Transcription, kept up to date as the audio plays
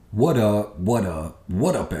What up, what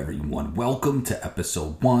up, everyone? Welcome to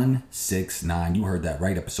episode 169. You heard that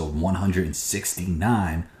right, episode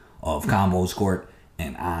 169 of Combo's Court,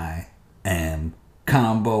 and I am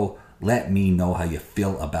Combo. Let me know how you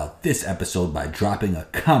feel about this episode by dropping a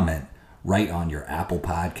comment right on your Apple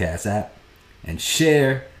Podcast app and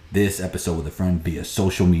share this episode with a friend via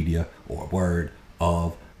social media or word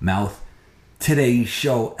of mouth. Today's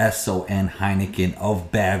show, SON Heineken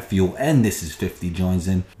of Bag Fuel, and This is 50 joins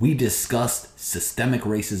in. We discussed systemic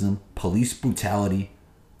racism, police brutality,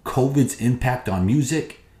 COVID's impact on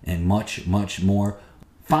music, and much, much more.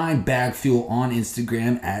 Find Bag Fuel on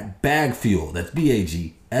Instagram at Bag Fuel. That's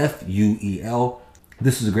BAGFUEL.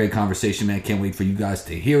 This is a great conversation, man. Can't wait for you guys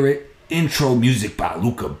to hear it. Intro music by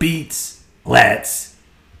Luca Beats. Let's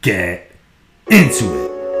get into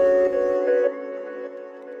it.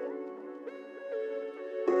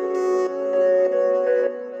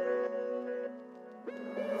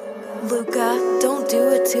 Luca, don't do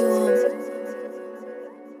it to him.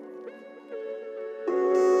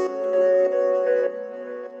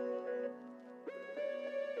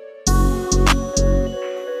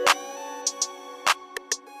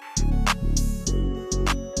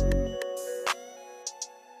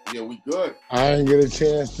 Yeah, we good. I didn't get a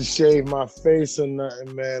chance to shave my face or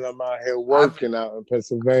nothing, man. I'm out here working out in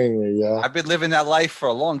Pennsylvania, y'all. I've been living that life for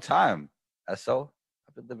a long time, SO.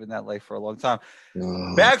 I've been living that life for a long time.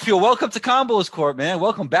 Bag Fuel, welcome to Combo's Court, man.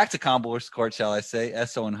 Welcome back to Combo's Court, shall I say.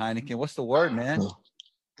 SO and Heineken. What's the word, man?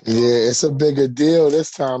 Yeah, it's a bigger deal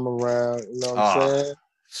this time around. You know what I'm saying?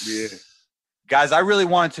 Yeah. Guys, I really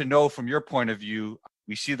wanted to know from your point of view,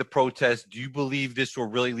 we see the protests. Do you believe this will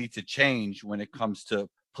really lead to change when it comes to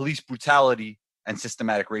police brutality and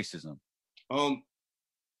systematic racism?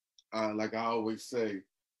 Like I always say,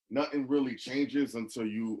 nothing really changes until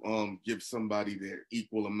you give somebody their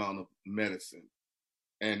equal amount of medicine.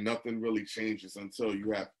 And nothing really changes until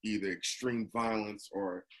you have either extreme violence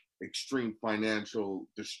or extreme financial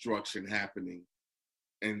destruction happening.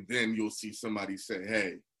 And then you'll see somebody say,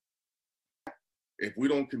 hey, if we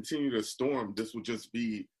don't continue to storm, this will just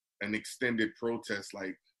be an extended protest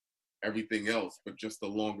like everything else, but just a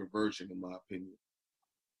longer version, in my opinion.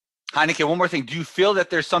 Heineken, one more thing. Do you feel that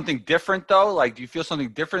there's something different, though? Like, do you feel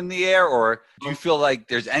something different in the air? Or do you feel like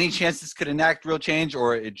there's any chance this could enact real change?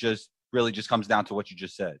 Or it just really just comes down to what you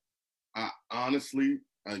just said? Honestly,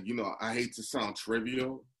 I hate to sound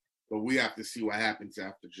trivial, but we have to see what happens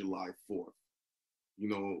after July 4th.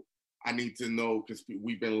 I need to know because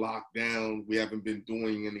we've been locked down. We haven't been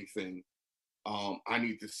doing anything. I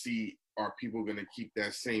need to see, are people going to keep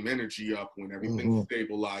that same energy up when everything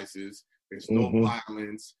stabilizes? There's no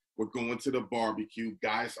violence. We're going to the barbecue.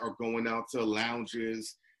 Guys are going out to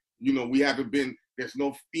lounges. There's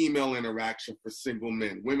no female interaction for single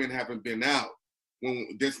men. Women haven't been out.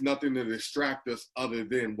 There's nothing to distract us other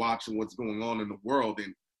than watching what's going on in the world.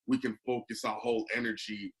 And we can focus our whole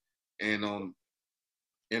energy and our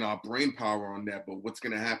brain power on that. But what's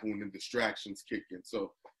going to happen when the distractions kick in?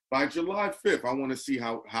 So by July 5th, I want to see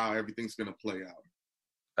how everything's going to play out.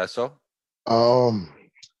 That's so?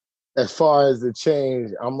 As far as the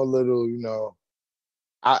change, I'm a little,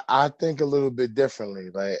 I think a little bit differently.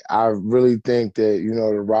 Like, I really think that,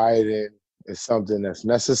 the rioting is something that's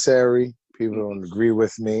necessary. People don't agree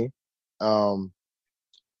with me. But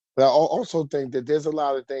I also think that there's a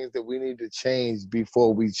lot of things that we need to change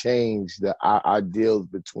before we change our ideals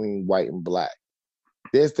between white and black.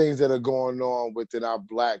 There's things that are going on within our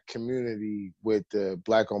black community with the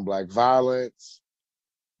black on black violence,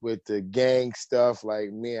 with the gang stuff.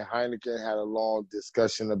 Like, me and Heineken had a long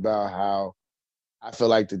discussion about how I feel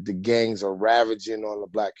like that the gangs are ravaging on the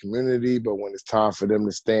black community, but when it's time for them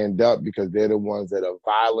to stand up because they're the ones that are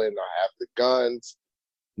violent or have the guns,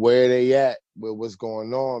 where are they at with what's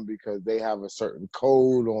going on? Because they have a certain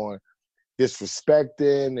code on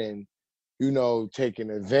disrespecting and, taking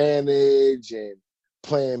advantage and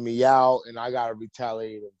playing me out, and I got to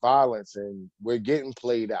retaliate in violence, and we're getting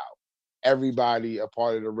played out. Everybody a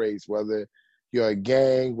part of the race, whether you're a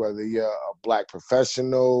gang, whether you're a black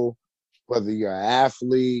professional, whether you're an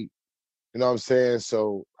athlete, you know what I'm saying?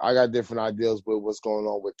 So I got different ideas with what's going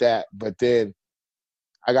on with that. But then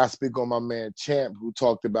I got to speak on my man Champ, who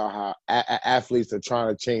talked about how athletes are trying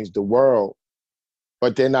to change the world,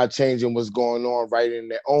 but they're not changing what's going on right in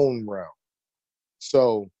their own realm.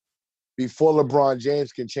 So before LeBron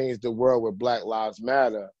James can change the world with Black Lives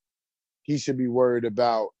Matter, he should be worried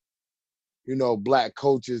about, black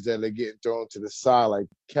coaches that are getting thrown to the side, like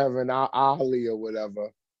Kevin Ali or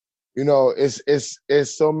whatever.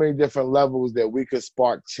 It's so many different levels that we could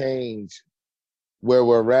spark change where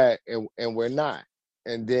we're at and we're not.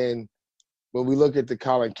 And then when we look at the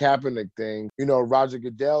Colin Kaepernick thing, you know, Roger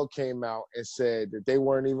Goodell came out and said that they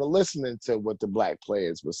weren't even listening to what the black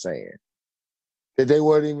players were saying, that they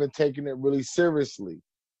weren't even taking it really seriously.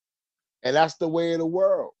 And that's the way of the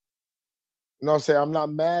world. You know what I'm saying? I'm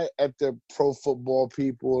not mad at the pro football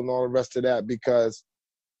people and all the rest of that, because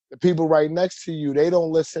the people right next to you, they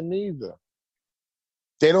don't listen neither.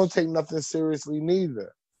 They don't take nothing seriously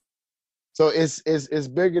neither. So it's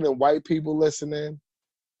bigger than white people listening.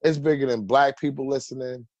 It's bigger than black people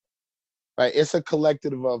listening. Like, it's a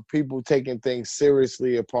collective of people taking things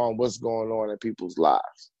seriously upon what's going on in people's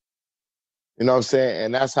lives. You know what I'm saying?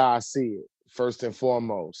 And that's how I see it, first and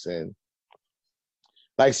foremost. And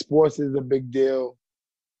like, sports is a big deal.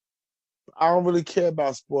 I don't really care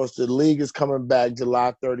about sports. The league is coming back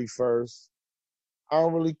July 31st. I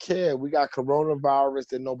don't really care. We got coronavirus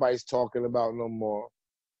that nobody's talking about no more.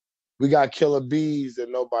 We got killer bees that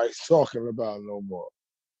nobody's talking about no more.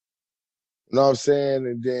 You know what I'm saying?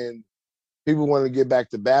 And then people want to get back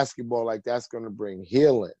to basketball, like that's going to bring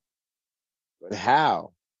healing. But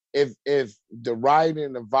how? If the rioting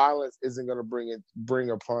and the violence isn't going to bring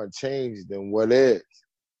upon change, then what is?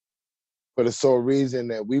 For the sole reason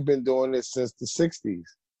that we've been doing this since the 60s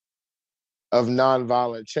of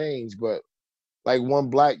nonviolent change. But like one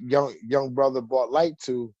black young brother brought light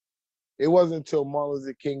to, it wasn't until Martin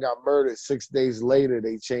Luther King got murdered 6 days later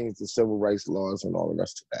they changed the civil rights laws and all the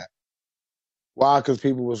rest of that. Why? Because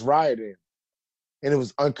people was rioting and it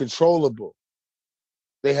was uncontrollable.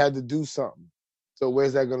 They had to do something. So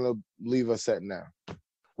where's that going to leave us at now?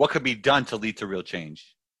 What could be done to lead to real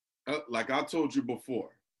change? Like I told you before,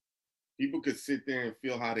 people could sit there and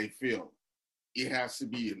feel how they feel. It has to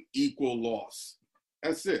be an equal loss.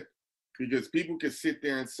 That's it. Because people could sit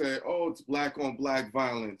there and say, oh, it's black on black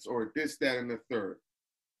violence or this, that, and the third.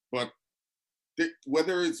 But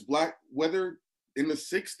whether in the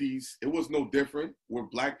 60s, it was no different. Were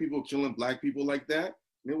black people killing black people like that?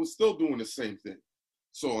 And it was still doing the same thing.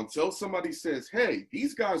 So until somebody says, hey,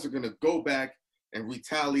 these guys are going to go back and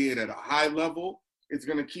retaliate at a high level, it's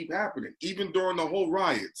going to keep happening. Even during the whole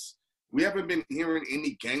riots, we haven't been hearing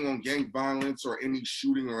any gang-on-gang violence or any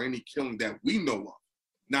shooting or any killing that we know of.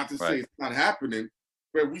 Not to say it's not happening,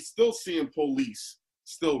 but we still seeing police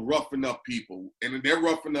still roughing up people, and they're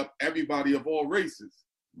roughing up everybody of all races.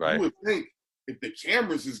 Right. You would think if the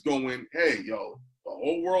cameras is going, hey, yo, the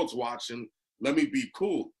whole world's watching, let me be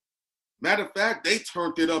cool. Matter of fact, they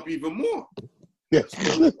turned it up even more.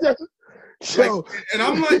 So, and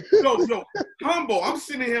I'm like, yo, Combo, I'm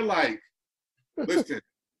sitting here like, listen,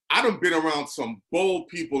 I done been around some bold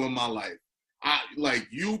people in my life. Like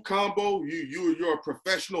you, Combo, you're a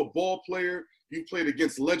professional ball player. You played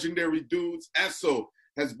against legendary dudes. Esso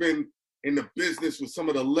has been in the business with some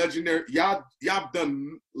of the legendary, y'all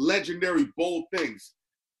done legendary bold things.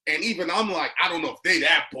 And even I'm like, I don't know if they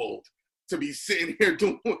that bold to be sitting here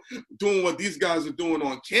doing what these guys are doing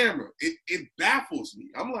on camera. It baffles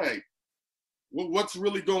me. I'm like, well, what's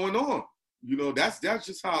really going on? You know, that's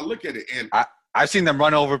just how I look at it. And I've seen them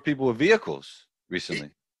run over people with vehicles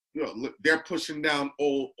recently. You know, they're pushing down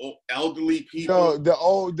old elderly people.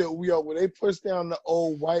 When they pushed down the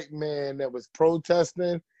old white man that was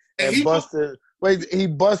protesting and he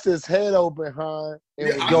busted his head open, huh?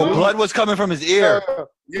 Blood was coming from his ear.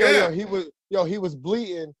 He was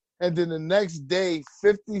bleeding, and then the next day,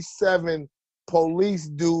 57 police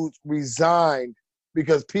dudes resigned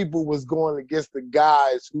because people was going against the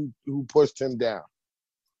guys who pushed him down.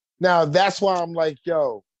 Now that's why I'm like,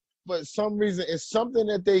 yo. But some reason it's something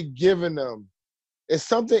that they giving them. It's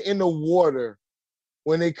something in the water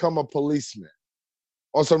when they come a policeman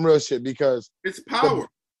on some real shit, because it's power.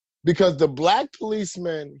 Because the black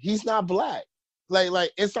policeman, he's not black.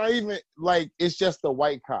 Like it's not even like it's just the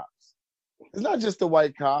white cops. It's not just the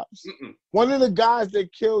white cops. Mm-mm. One of the guys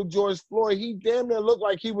that killed George Floyd, he damn near looked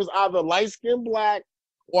like he was either light-skinned black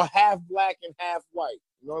or half black and half white.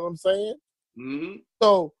 You know what I'm saying? Mm-hmm.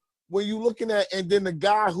 So when you looking at, and then the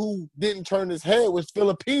guy who didn't turn his head was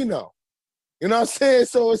Filipino. You know what I'm saying?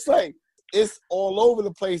 So it's like, it's all over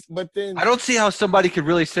the place. But then I don't see how somebody could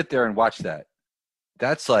really sit there and watch that.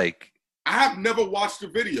 That's like, I have never watched the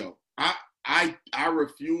video. I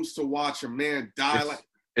refuse to watch a man die like.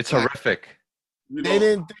 It's horrific. You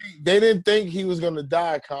know, they didn't think he was gonna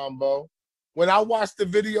die, Combo. When I watched the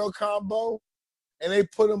video, Combo, and they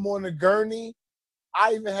put him on the gurney,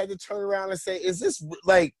 I even had to turn around and say, "Is this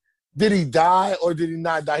like? Did he die or did he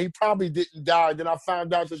not die?" He probably didn't die. Then I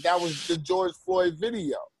found out that was the George Floyd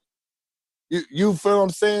video. You feel what I'm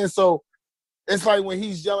saying? So it's like when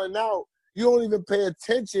he's yelling out, you don't even pay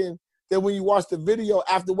attention that when you watch the video,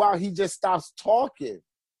 after a while, he just stops talking.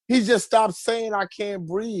 He just stops saying, "I can't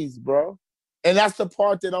breathe, bro." And that's the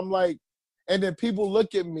part that I'm like, and then people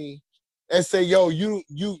look at me and say, yo, you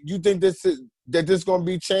think this gonna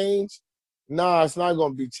be changed? Nah, it's not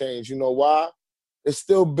gonna be changed. You know why? There's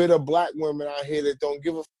still bitter black women out here that don't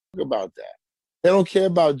give a fuck about that. They don't care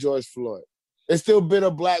about George Floyd. There's still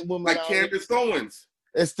bitter black women Like out here. Candace Owens.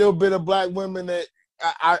 There's still bitter black women that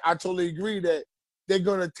I totally agree that they're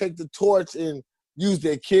gonna take the torch and use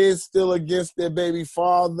their kids still against their baby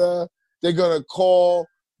father. They're gonna call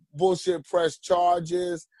bullshit press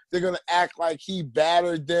charges. They're gonna act like he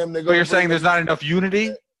battered them. So you're saying there's not enough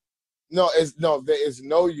unity? No, there is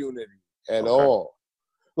no unity at all.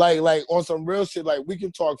 Like on some real shit, like we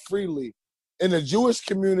can talk freely. In the Jewish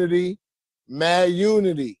community, mad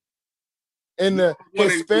unity. In the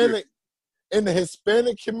Hispanic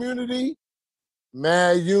community,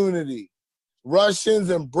 mad unity. Russians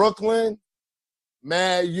in Brooklyn,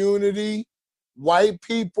 mad unity. White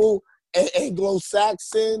people,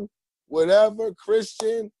 Anglo-Saxon, whatever,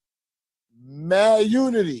 Christian, mad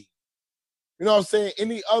unity. You know what I'm saying?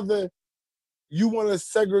 Any other, you want to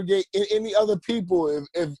segregate any other people,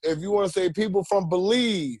 if you want to say people from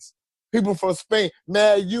Belize, people from Spain,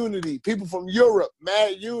 mad unity. People from Europe,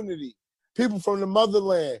 mad unity. People from the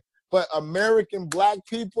motherland. But American black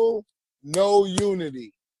people, no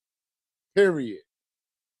unity. Period.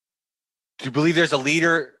 Do you believe there's a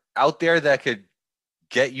leader out there that could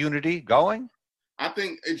get unity going? I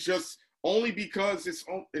think it's just only because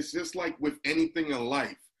it's just like with anything in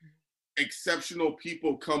life. Exceptional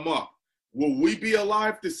people come up. Will we be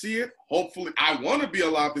alive to see it? Hopefully. I want to be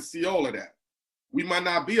alive to see all of that. We might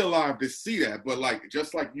not be alive to see that, but like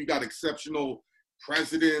just like you got exceptional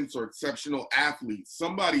presidents or exceptional athletes,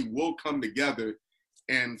 somebody will come together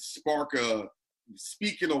and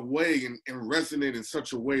speak in a way and resonate in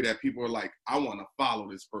such a way that people are like, I want to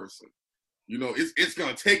follow this person. You know, it's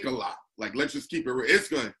going to take a lot. Like, let's just keep it real. It's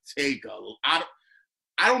going to take a lot.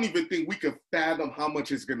 I don't even think we could fathom how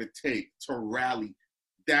much it's going to take to rally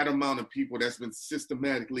that amount of people that's been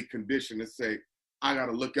systematically conditioned to say, I got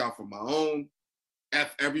to look out for my own,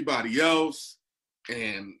 F everybody else,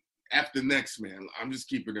 and F the next man. I'm just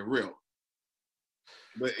keeping it real.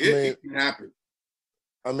 But it can happen.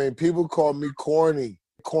 I mean, people call me corny.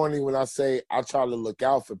 Corny when I say I try to look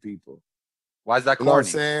out for people. Why is that corny? You know what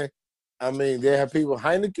I'm saying? I mean, there have people,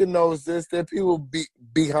 Heineken knows this, there are people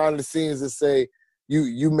behind the scenes that say,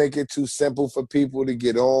 you make it too simple for people to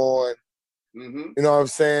get on. Mm-hmm. You know what I'm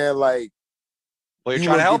saying? Like, well, you're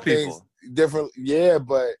trying to help people. Different, yeah,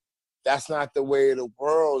 but that's not the way of the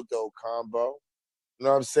world, though, Combo. You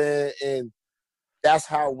know what I'm saying? And that's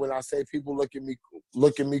how when I say people look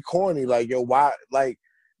at me corny, like, yo, why? Like,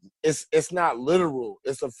 it's not literal.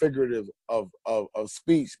 It's a figurative of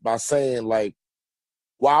speech by saying, like,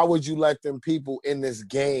 why would you let them people in this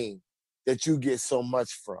game that you get so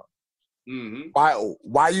much from? Mm-hmm.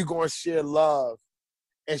 Why you gonna share love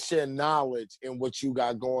and share knowledge in what you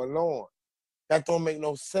got going on? That don't make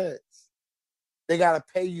no sense. They gotta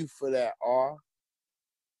pay you for that, R.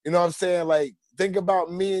 You know what I'm saying? Like, think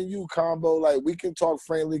about me and you, Combo. Like, we can talk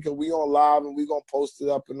friendly because we on live and we gonna post it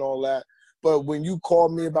up and all that. But when you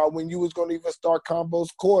called me about when you was gonna even start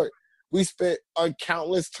Combo's Court, we spent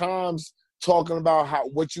countless times talking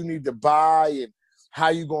about what you need to buy and how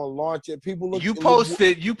you gonna launch it. People look. You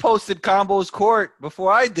posted Combo's Court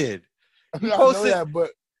before I did. I know that, but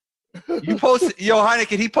you posted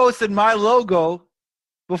Heineken. He posted my logo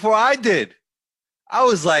before I did. I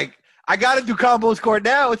was like, I got to do Combo's Court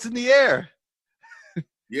now. It's in the air.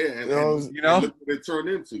 Yeah, and look what it turned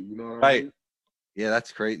into. You know what I mean? Yeah,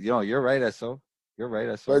 that's great. You're right, Esso. You're right,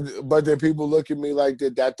 Esso. But then people look at me like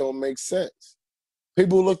that don't make sense.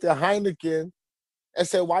 People looked at Heineken and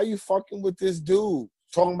said, why you fucking with this dude?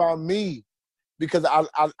 Talking about me. Because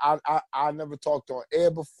I never talked on air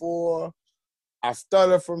before. I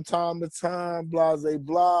stutter from time to time, blah, blah,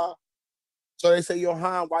 blah. So they say, yo,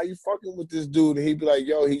 Hein, why you fucking with this dude? And he'd be like,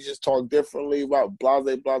 yo, he just talk differently, blah, blah,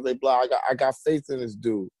 blah, blah, blah. I got faith in this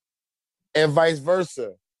dude. And vice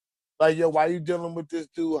versa. Like, yo, why you dealing with this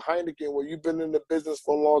dude, Heineken? Well, you've been in the business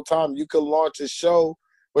for a long time. You could launch a show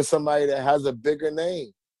with somebody that has a bigger name.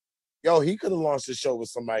 Yo, he could have launched a show with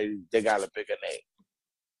somebody that got a bigger name.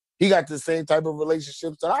 He got the same type of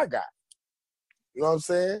relationships that I got. You know what I'm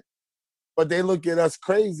saying? But they look at us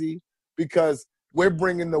crazy because we're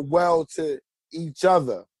bringing the well to each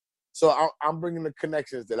other. So I'm bringing the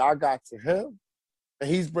connections that I got to him, and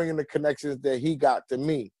he's bringing the connections that he got to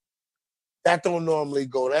me. That don't normally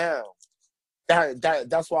go down.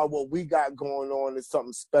 That's why what we got going on is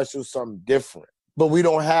something special, something different. But we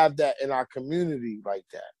don't have that in our community like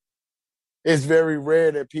that. It's very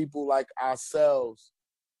rare that people like ourselves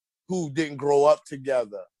who didn't grow up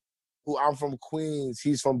together who I'm from Queens,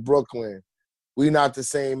 he's from Brooklyn. We not the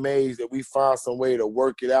same age, that we find some way to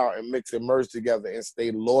work it out and mix and merge together and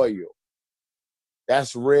stay loyal.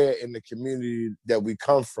 That's rare in the community that we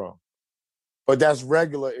come from. But that's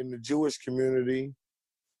regular in the Jewish community,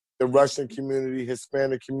 the Russian community,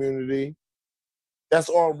 Hispanic community. That's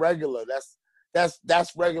all regular.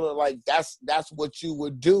 That's regular. Like that's what you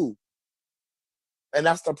would do. And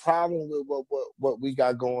that's the problem with what we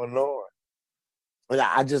got going on. And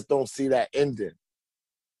I just don't see that ending.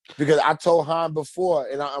 Because I told Han before,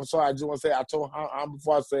 and I'm sorry, I just want to say, I told Han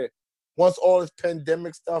before, I said, once all this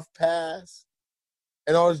pandemic stuff passed,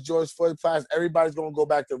 and all this George Floyd passed, everybody's going to go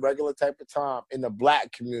back to regular type of time in the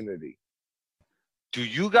black community. Do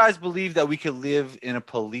you guys believe that we could live in a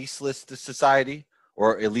police-less society,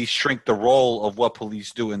 or at least shrink the role of what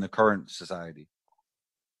police do in the current society?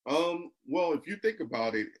 Well, if you think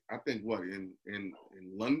about it, I think in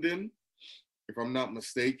London, if I'm not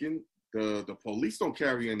mistaken, the police don't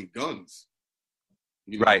carry any guns.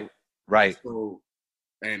 You know? Right. So,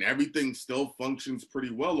 and everything still functions pretty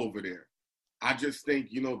well over there. I just think,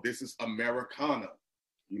 this is Americana,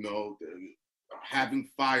 having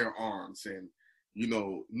firearms. And,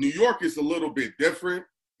 New York is a little bit different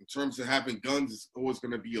in terms of having guns. It's always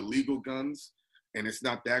going to be illegal guns, and it's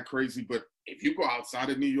not that crazy. But if you go outside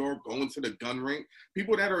of New York, go into the gun range,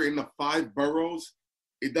 people that are in the 5 boroughs,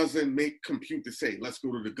 it doesn't compute to say, let's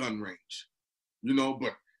go to the gun range,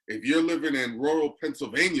 But if you're living in rural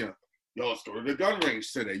Pennsylvania, let's go to the gun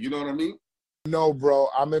range today. You know what I mean? No, bro.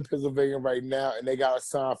 I'm in Pennsylvania right now, and they got a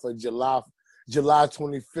sign for July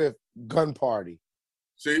 25th gun party.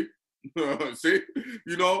 See? See?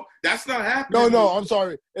 That's not happening. No, I'm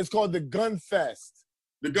sorry. It's called the Gun Fest.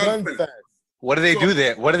 The Gun Fest. What do they do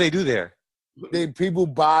there? What do they do there? People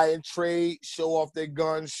buy and trade, show off their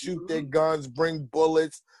guns, shoot their guns, bring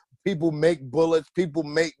bullets. People make bullets. People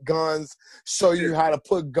make guns, show you how to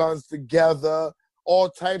put guns together, all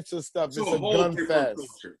types of stuff. It's a gun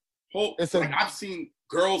fest. I've seen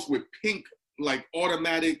girls with pink,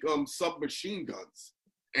 automatic submachine guns,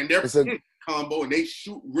 and they're pink combo, and they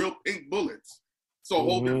shoot real pink bullets. It's a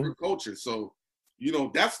whole different culture. So,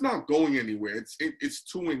 that's not going anywhere. It's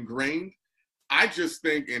too ingrained. I just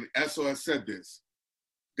think, and SOS said this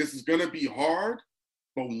is going to be hard,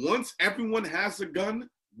 but once everyone has a gun,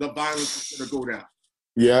 the violence is going to go down.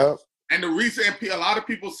 Yeah. And the reason, a lot of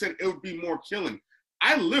people said it would be more killing.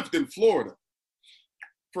 I lived in Florida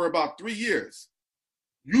for about 3 years.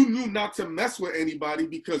 You knew not to mess with anybody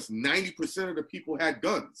because 90% of the people had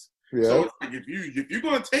guns. Yeah. So it's like if you're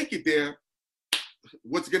going to take it there,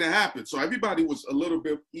 what's going to happen? So everybody was a little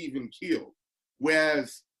bit even keeled.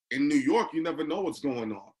 Whereas in New York, you never know what's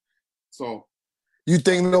going on. So you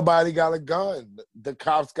think nobody got a gun? The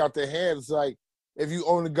cops got their hands. It's like if you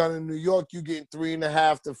own a gun in New York, you get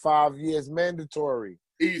 3.5 to 5 years mandatory.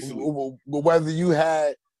 Easily. Whether you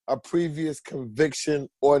had a previous conviction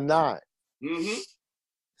or not. Mm-hmm.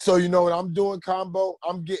 So you know what I'm doing, Combo?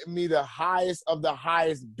 I'm getting me the highest of the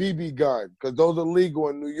highest BB gun, because those are legal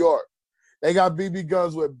in New York. They got BB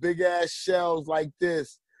guns with big-ass shells like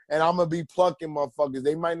this, and I'm going to be plucking motherfuckers.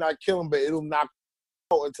 They might not kill them, but it'll knock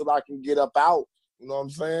out until I can get up out. You know what I'm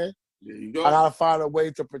saying? There you go. I got to find a way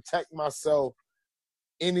to protect myself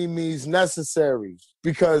any means necessary,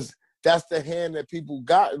 because that's the hand that people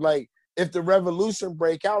got. Like, if the revolution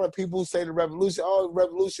break out and people say the revolution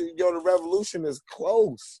is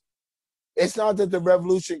close. It's not that the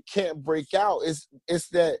revolution can't break out. It's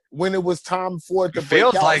that when it was time for it to break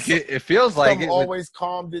out, it feels like it always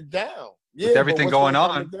calmed it down. Yeah, with everything going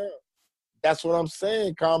on. That's what I'm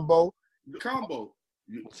saying, Combo. Combo.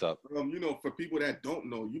 What's up? For people that don't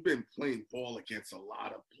know, you've been playing ball against a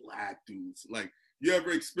lot of black dudes. Like, you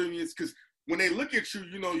ever experienced, because when they look at you,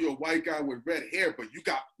 you're a white guy with red hair, but you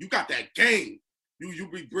got that game. You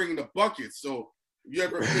be bringing the buckets. So you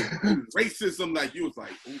ever racism, like you was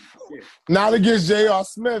like, oh shit. Not against J.R.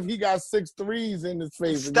 Smith. He got 6 threes in his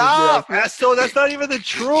face. Stop. That's not even the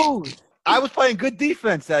truth. I was playing good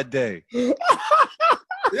defense that day.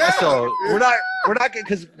 Yeah. So we're not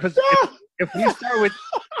because if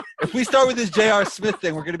we start with this J.R. Smith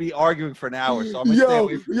thing, we're gonna be arguing for an hour. So I'm gonna stay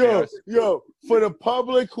away from J.R. Smith. For the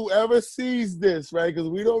public, whoever sees this, right? Because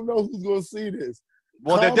we don't know who's gonna see this.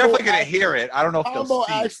 Well, they're definitely gonna hear it. I don't know if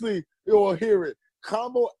they'll see. You'll hear it.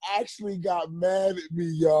 Combo actually got mad at me,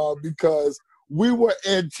 y'all, because we were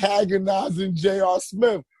antagonizing J.R.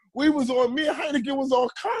 Smith. Me and Heineken was on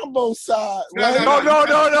Combo's side. Right?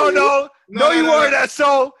 No, you weren't.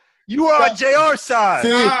 So you were on JR's side.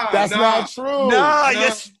 See, that's not true.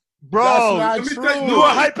 Yes, bro. That's not true. You were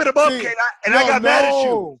hyping him up, and I got mad at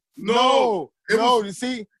you. No. You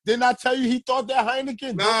see, Didn't I tell you he thought that Heineken?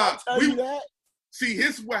 Didn't I tell you that? See,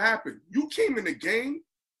 here's what happened. You came in the game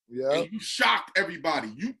and you shocked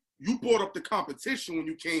everybody. You brought up the competition when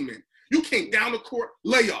you came in. You came down the court,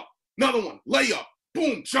 layup, another one, layup,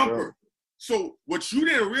 boom, jumper. Yeah. So what you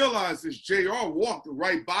didn't realize is JR walked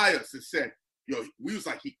right by us and said, yo, we was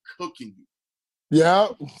like, he cooking you. Yeah.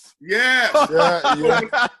 Yeah.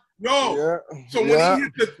 Yeah. No. Yeah. So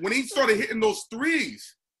when he started hitting those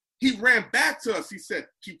threes, he ran back to us. He said,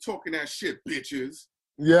 keep talking that shit, bitches.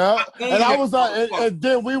 Yeah. And I was like, and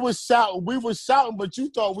then we were shouting, but you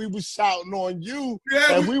thought we was shouting on you.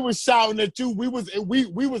 Yeah, and we was shouting at you. We was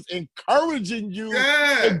encouraging you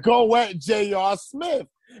Yeah. to go at J.R. Smith.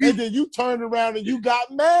 And then you turned around and you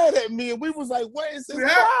got mad at me, and we was like, what is his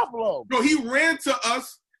problem? No, he ran to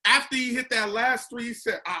us after he hit that last three. He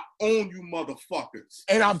said, I own you motherfuckers.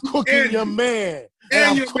 And I'm cooking your man.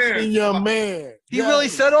 And I'm cooking your man. He really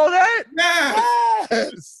said all that? Yes.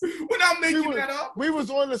 Yes. We're not making that up. We was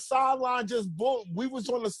on the sideline just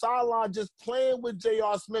playing with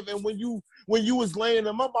J.R. Smith, and when you was laying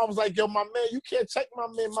him up, I was like, yo, my man, you can't check my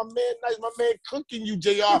man. My man nice. My man cooking you,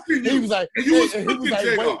 J.R. He was like, and you was cooking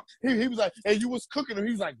JR. Wait. He was like, and you was cooking him.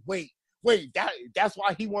 He was like, wait, that's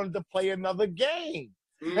why he wanted to play another game.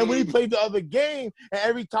 And when he played the other game, and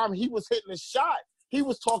every time he was hitting a shot, he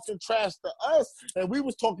was talking trash to us, and we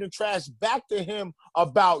was talking trash back to him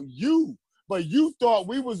about you. But you thought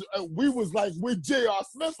we was like with J.R.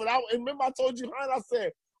 Smith. And remember I told you, Hein, I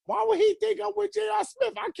said, why would he think I'm with J.R.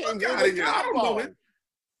 Smith? I came here with Combo. I don't know him.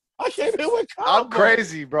 I came here with Combo. I'm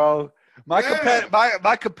crazy, bro. My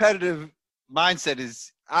competitive mindset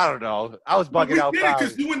is, I don't know. I was bugging out.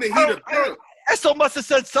 Because you in the heat of battle. Esso must have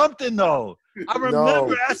said something, though. I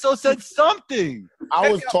remember Esso said something.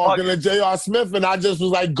 I was talking to J.R. Smith, and I just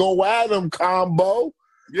was like, go at him, Combo.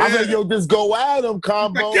 Yeah. I was like, yo, just go at him,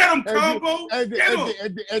 Combo. Get him, Combo.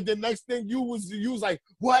 And the next thing you was like,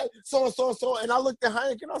 what? So. And I looked at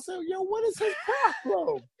Heineken, and I said, yo, what is his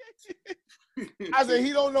problem? I said,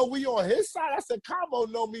 he don't know we on his side. I said, Combo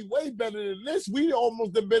know me way better than this. We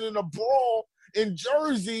almost have been in a brawl in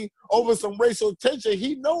Jersey over some racial tension.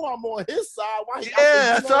 He know I'm on his side. Why?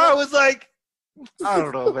 So I was like, I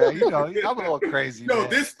don't know, man. You know, I'm a little crazy. No, man.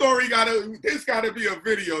 this gotta be a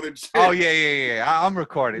video. Oh yeah. I'm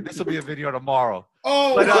recording. This will be a video tomorrow.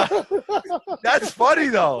 Oh, but, that's funny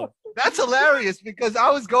though. That's hilarious because I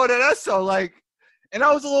was going at Esso like, and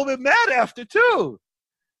I was a little bit mad after too.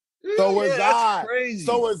 So was I. Crazy.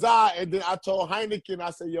 So was I. And then I told Heineken,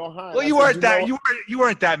 I said, yo, Hein. Well, you weren't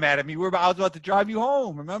that mad at me. I was about to drive you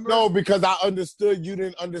home, remember? No, because I understood you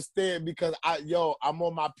didn't understand because I'm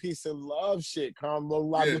on my peace and love shit.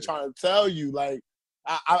 Combo. I be trying to tell you, like,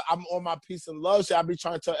 I'm on my peace and love shit. I be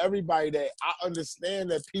trying to tell everybody that I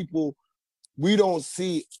understand that people, we don't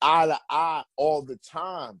see eye to eye all the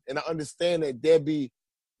time. And I understand that there be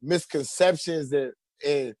misconceptions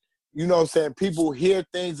and you know what I'm saying? People hear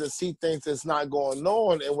things and see things that's not going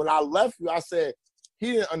on. And when I left you, I said,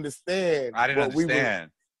 he didn't understand. I didn't understand.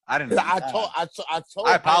 I didn't understand. I told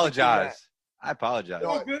I apologize. I apologize.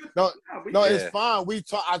 No, it's fine.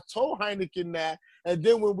 I told Heineken that. And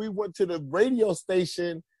then when we went to the radio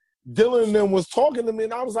station, Dylan and them was talking to me,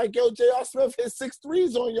 and I was like, yo, J.R. Smith hit 6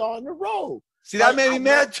 threes on y'all in a row. See, that made me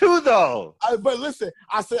mad too, though. But listen,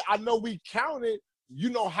 I said, I know we counted. You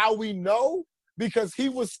know how we know? Because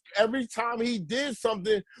every time he did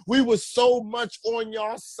something, we was so much on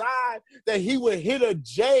your side that he would hit a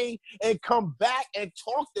J and come back and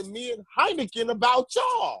talk to me and Heineken about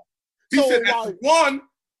y'all. He said that's one.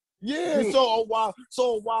 Yeah, so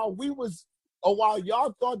while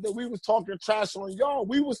y'all thought that we was talking trash on y'all,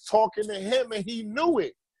 we was talking to him and he knew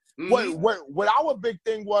it. Mm-hmm. What our big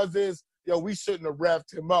thing is, yo, we shouldn't have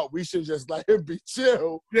reffed him up. We should just let him be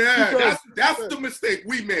chill. Yeah, that's the mistake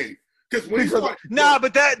we made.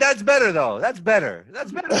 But that's better though. That's better.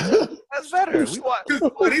 That's better. When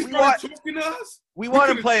he started talking to us, we want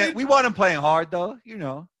him playing hard though. You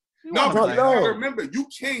know. No, but you gotta remember, you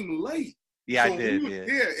came late. Yeah, so I did.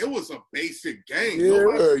 It was a basic game.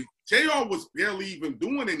 Yeah. JR was barely even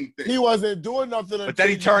doing anything. He wasn't doing nothing. But then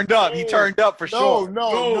he turned up. He turned up for sure.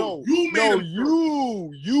 No.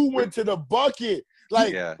 You went to the bucket.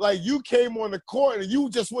 Like you came on the court and you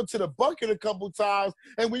just went to the bucket a couple times.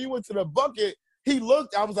 And when you went to the bucket, he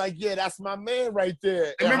looked. I was like, yeah, that's my man right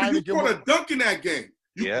there. And remember, you caught a dunk in that game.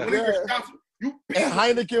 And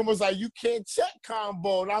Heineken was like, you can't check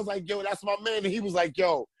Combo. And I was like, yo, that's my man. And he was like,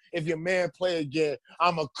 yo, if your man play again,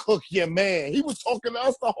 I'ma cook your man. He was talking to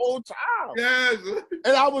us the whole time. Yes.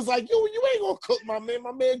 And I was like, yo, you ain't gonna cook my man.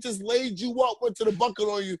 My man just laid you up, went to the bucket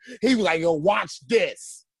on you. He was like, yo, watch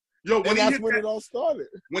this. Yo, when And he that's hit when that, it all started.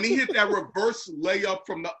 when he hit that reverse layup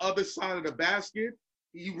from the other side of the basket,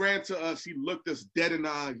 he ran to us. He looked us dead in the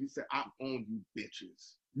eye. He said, "I own you,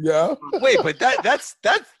 bitches." Yeah. Wait, but that's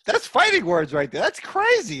fighting words right there. That's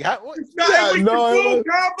crazy. It's not Yeah, what you no, do,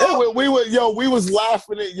 Combo. we was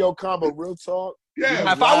laughing at Combo. Real talk.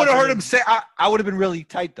 Yeah, If I would have heard him say, I would have been really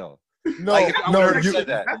tight though. No, Like, if I no, would've heard him you, say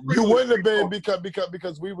that. you wouldn't have been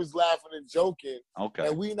because we was laughing and joking, Okay.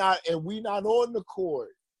 and we not on the court.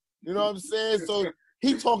 You know what I'm saying? So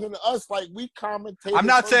he talking to us like we commentate. I'm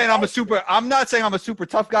not saying I'm a super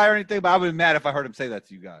tough guy or anything, but I would be mad if I heard him say that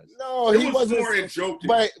to you guys. No, it he was wasn't. more in joking.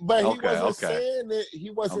 But he Okay, wasn't okay. saying it. He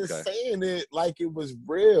wasn't Okay. saying it like it was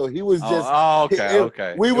real. He was just.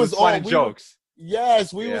 Okay. We It was fun all and jokes.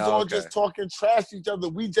 Yes, we was Yeah, all okay. just talking trash to each other.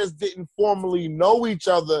 We just didn't formally know each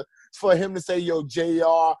other for him to say, yo,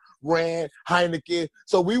 JR, Rand, Heineken.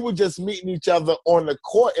 So we were just meeting each other on the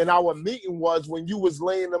court, and our meeting was when you was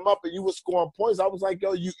laying them up and you was scoring points. I was like,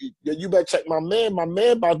 yo, you better check my man. My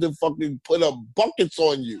man about to fucking put up buckets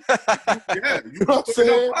on you. Yeah, you know what I'm putting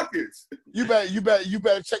saying? up buckets. You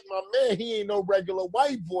better check my man. He ain't no regular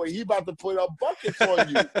white boy. He about to put up buckets on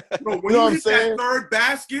you. No, when You know you what I'm hit saying? that third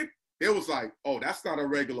basket, it was like, oh, that's not a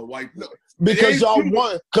regular white boy. Because Yeah,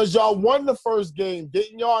 y'all won the first game,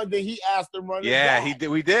 didn't y'all? And then he asked to run it Yeah, back. he did.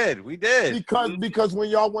 We did. Because when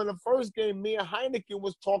y'all won the first game, me and Heineken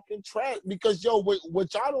was talking trash. Because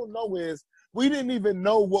what y'all don't know is we didn't even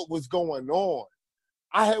know what was going on.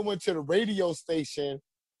 I had went to the radio station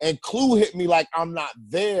and Clue hit me like, I'm not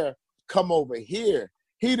there. Come over here.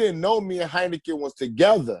 He didn't know me and Heineken was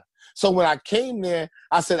together. So when I came there,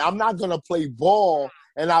 I said, I'm not gonna play ball.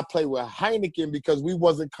 And I play with Heineken because we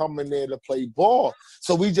wasn't coming there to play ball.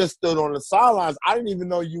 So we just stood on the sidelines. I didn't even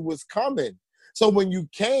know you was coming. So when you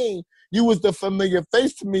came, you was the familiar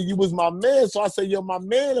face to me. You was my man. So I said, yo, my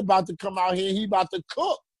man about to come out here. He about to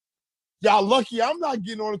cook. Y'all lucky I'm not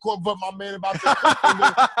getting on the court, but my man about to cook.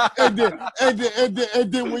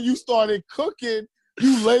 And then when you started cooking,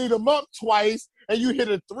 you laid him up twice. And you hit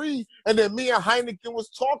a three, and then me and Heineken was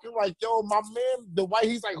talking like, yo, my man, the white,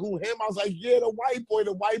 he's like, who, him? I was like, yeah, the white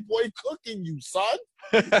boy cooking you, son.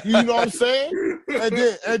 You know what I'm saying? And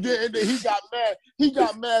then he got mad. He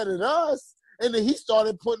got mad at us, and then he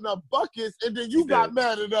started putting up buckets, and then you got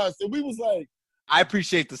mad at us, and we was like, I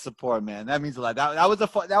appreciate the support, man. That means a lot. That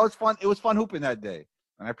was fun. It was fun hooping that day,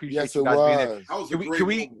 and I appreciate you guys being there. That was Can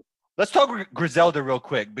we let's talk Griselda real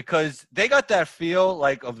quick because they got that feel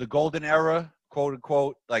like of the golden era, quote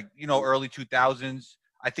unquote, like, you know, early 2000s.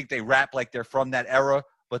 I think they rap like they're from that era,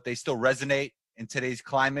 but they still resonate in today's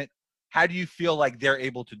climate. How do you feel like they're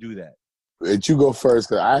able to do that? You go first,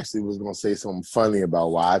 because I actually was gonna say something funny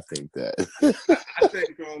about why I think that. I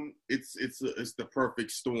think it's the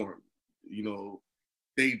perfect storm. You know,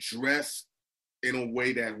 they dress in a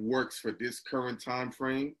way that works for this current time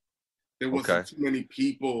frame. There wasn't too many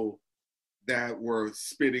people that were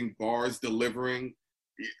spitting bars, delivering.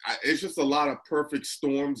 It's just a lot of perfect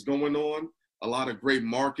storms going on, a lot of great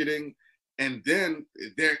marketing. And then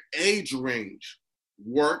their age range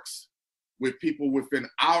works with people within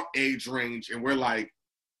our age range. And we're like,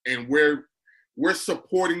 and we're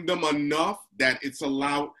supporting them enough that it's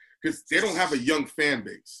allowed, because they don't have a young fan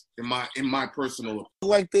base, in my personal opinion.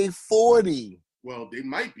 Like they 40. Well, they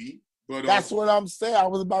might be. But that's what I'm saying. I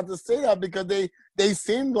was about to say that because they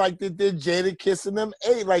seem like they're Jada kissing them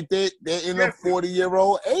age, like they're in a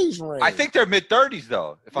 40-year-old age range. I think they're mid-30s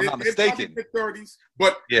though, if I'm not mistaken. Mid-30s,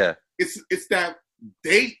 but yeah, it's that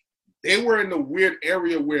they were in the weird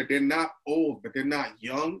area where they're not old, but they're not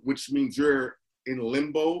young, which means you're in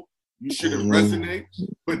limbo. You shouldn't resonate,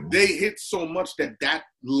 but they hit so much that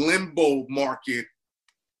limbo market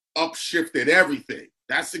upshifted everything.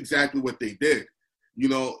 That's exactly what they did. You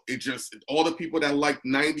know, it just, all the people that liked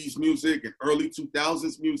 90s music and early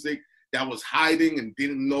 2000s music that was hiding and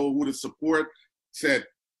didn't know who to support said,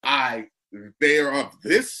 they're of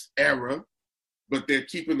this era, but they're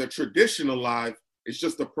keeping the tradition alive. It's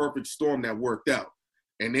just a perfect storm that worked out.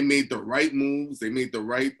 And they made the right moves. They made the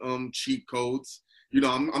right cheat codes. You know,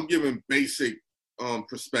 I'm giving basic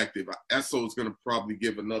perspective. Esso is going to probably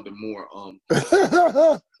give another more an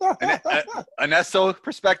Esso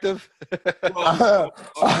perspective.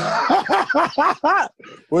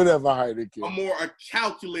 Whatever, Heineken. A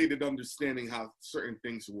calculated understanding how certain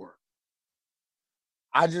things work.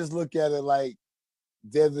 I just look at it like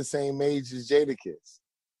they're the same age as Jadakiss.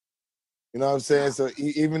 You know what I'm saying? So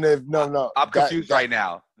even if I'm confused right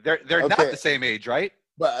now. They're not the same age, right?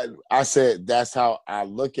 But I said that's how I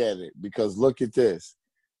look at it, because look at this.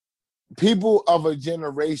 People of a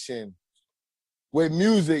generation with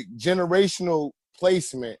music, generational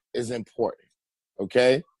placement is important,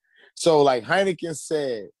 okay? So like Heineken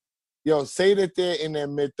said, yo, say that they're in their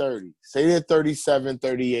mid-30s. Say they're 37,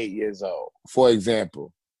 38 years old, for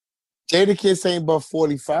example. Jadakiss ain't but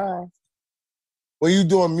 45. When you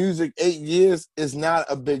doing music, 8 years is not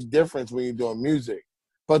a big difference when you're doing music.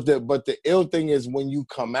 But the ill thing is when you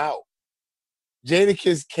come out.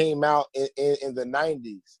 Jadakiss came out in the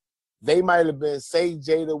 90s. They might have been, say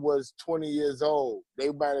Jada was 20 years old. They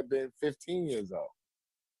might have been 15 years old,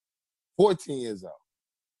 14 years old.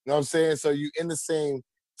 You know what I'm saying? So you in the same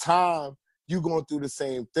time, you going through the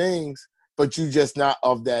same things, but you just not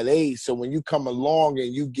of that age. So when you come along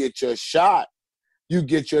and you get your shot, you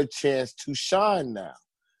get your chance to shine now.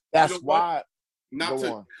 That's why. Not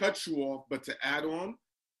to cut you off, but to add on,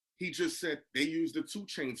 he just said they used the 2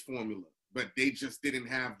 Chainz formula, but they just didn't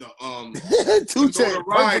have the 2 Chainz.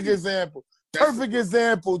 Perfect example. Perfect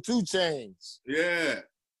example. 2 Chainz. Yeah.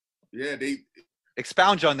 They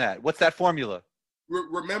expound on that. What's that formula?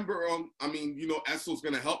 Remember, I mean, you know, Essel's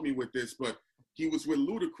gonna help me with this, but he was with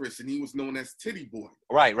Ludacris and he was known as Titty Boy.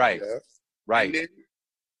 Right. Yeah. Right.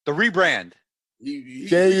 The rebrand. He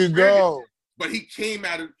there you go. But he came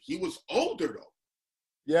out of, he was older though.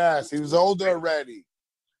 Yes, he was older already.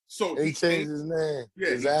 So he changed his name. Yeah,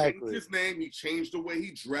 exactly. He changed his name. He changed the way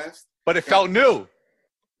he dressed. But it felt new.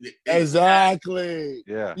 Exactly.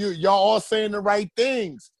 Yeah. Y'all all saying the right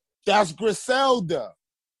things. That's Griselda.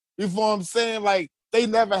 You know what I'm saying? Like, they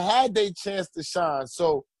never had their chance to shine.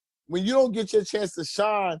 So when you don't get your chance to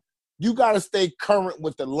shine, you got to stay current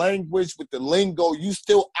with the language, with the lingo. You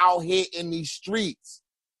still out here in these streets.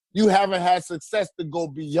 You haven't had success to go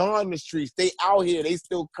beyond the streets. They out here. They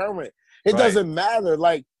still current. It doesn't matter.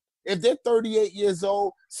 Like, if they're 38 years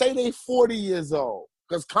old, say they 40 years old.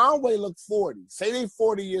 Because Conway looked 40. Say they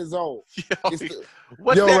 40 years old.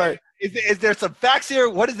 Right. Is there some facts here?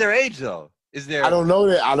 What is their age, though? Is there? I don't know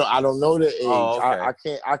that. I don't know the age. Oh,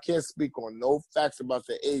 okay. I can't speak on no facts about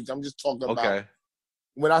the age. I'm just talking about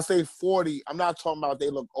when I say 40, I'm not talking about they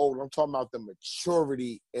look old. I'm talking about the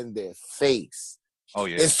maturity in their face. Oh,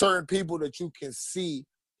 yeah. There's certain people that you can see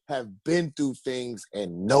have been through things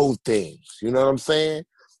and know things. You know what I'm saying?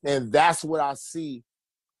 And that's what I see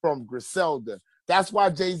from Griselda. That's why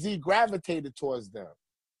Jay-Z gravitated towards them.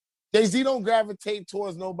 Jay-Z don't gravitate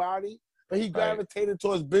towards nobody, but he gravitated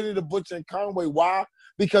towards Benny the Butcher and Conway. Why?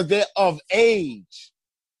 Because they're of age.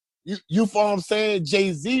 You feel what I'm saying?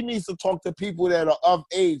 Jay-Z needs to talk to people that are of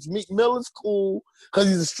age. Meek Mill's cool because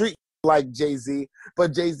he's a street like Jay-Z,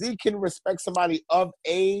 but Jay-Z can respect somebody of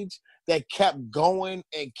age that kept going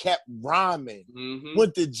and kept rhyming. Mm-hmm.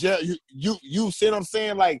 With the you see what I'm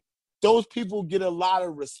saying? Like, those people get a lot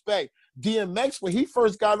of respect. DMX, when he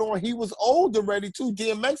first got on, he was old already too.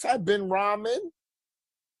 DMX had been rhyming.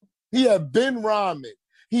 He had been rhyming.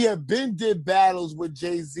 He had been did battles with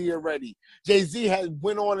Jay-Z already. Jay-Z had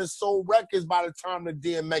went on and sold records by the time the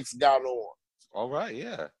DMX got on. All right,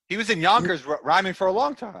 yeah. He was in Yonkers rhyming for a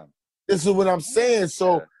long time. This is what I'm saying.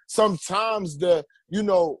 So sometimes the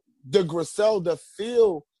Griselda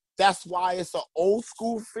feel, that's why it's an old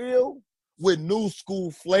school feel with new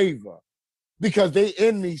school flavor. Because they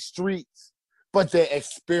in these streets, but they're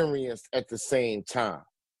experienced at the same time.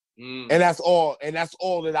 Mm. And that's all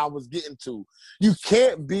that I was getting to. You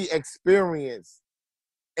can't be experienced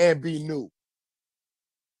and be new.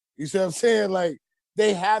 You see what I'm saying? Like,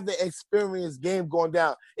 they have the experience game going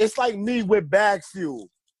down. It's like me with Bag Fuel.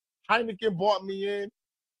 Heineken brought me in.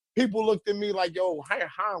 People looked at me like, yo,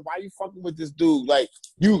 Hein, why you fucking with this dude? Like,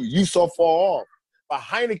 you so far off. But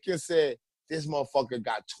Heineken said, this motherfucker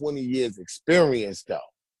got 20 years experience, though.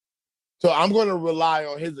 So I'm going to rely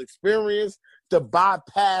on his experience to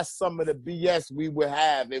bypass some of the BS we would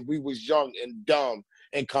have if we was young and dumb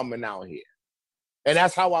and coming out here. And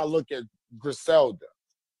that's how I look at Griselda.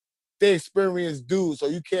 They experienced dudes, so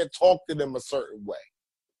you can't talk to them a certain way.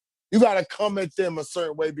 You got to come at them a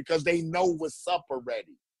certain way because they know what's up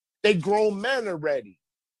already. They grown men already.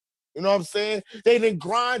 You know what I'm saying? They done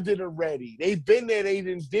grinded already. They've been there. They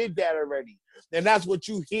done did that already. And that's what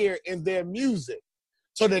you hear in their music.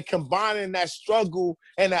 So they're combining that struggle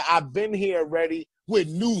and that I've been here already with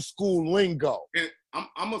new school lingo. And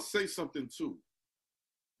I'm going to say something too.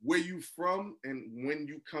 Where you from and when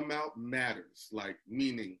you come out matters. Like,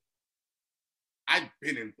 meaning, I've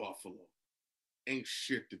been in Buffalo. Ain't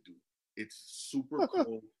shit to do. It's super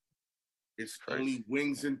cold. It's only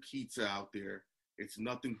wings and pizza out there. It's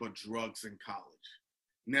nothing but drugs in college.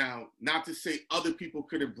 Now, not to say other people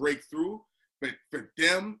couldn't break through, but for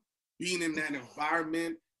them, being in that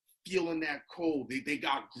environment, feeling that cold, they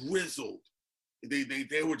got grizzled.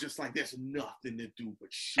 They were just like, there's nothing to do but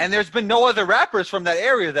shit. And there's been no other rappers from that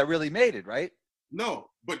area that really made it, right? No,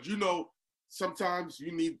 but you know, sometimes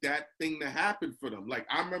you need that thing to happen for them. Like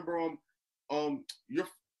I remember you're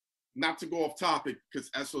not to go off topic because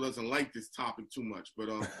Esso doesn't like this topic too much, but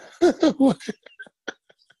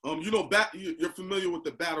you know, you're familiar with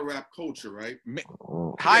the battle rap culture, right?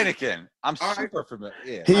 Heineken. I'm All super familiar.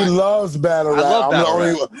 Yeah. He loves battle rap. I love battle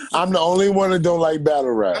rap. I'm the only one that don't like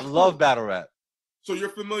battle rap. I love battle rap. So you're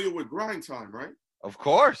familiar with Grind Time, right? Of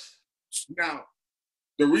course. Now,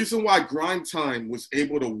 the reason why Grind Time was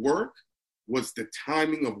able to work was the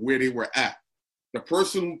timing of where they were at. The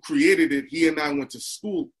person who created it, he and I went to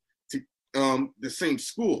school, to the same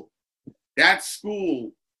school. That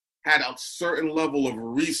school had a certain level of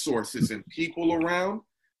resources and people around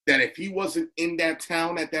that if he wasn't in that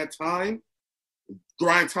town at that time,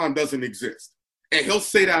 Grind Time doesn't exist. And he'll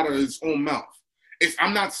say that out of his own mouth.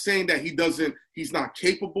 I'm not saying that he's not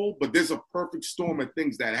capable, but there's a perfect storm of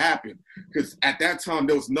things that happen. Because at that time,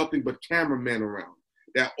 there was nothing but cameramen around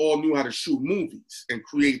that all knew how to shoot movies and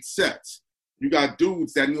create sets. You got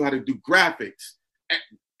dudes that knew how to do graphics.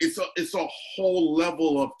 It's a whole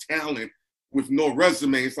level of talent with no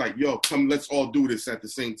resume. It's like, yo, come, let's all do this at the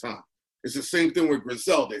same time. It's the same thing with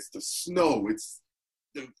Griselda. It's the snow. It's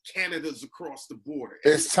the Canada's across the border.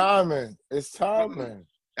 It's timing. It's timing.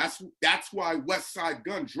 That's why West Side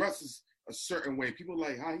Gun dresses a certain way. People are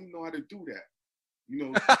like, how you know how to do that?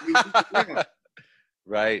 You know,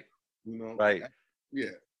 right. You know, right.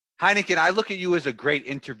 Yeah. Heineken, I look at you as a great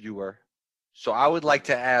interviewer. So I would like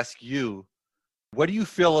to ask you, what do you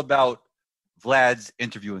feel about Vlad's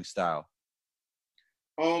interviewing style?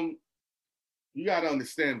 You got to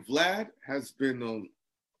understand, Vlad has been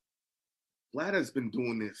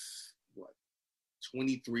doing this,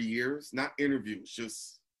 23 years? Not interviews,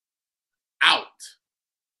 just out.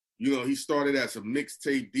 You know, he started as a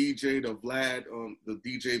mixtape DJ, the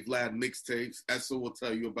DJ Vlad mixtapes. Esso will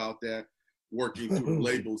tell you about that, working through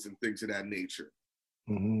labels and things of that nature.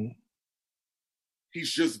 Mm-hmm.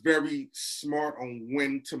 He's just very smart on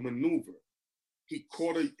when to maneuver. He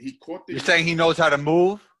caught the. You're saying he knows how to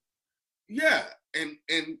move? Yeah, and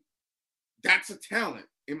that's a talent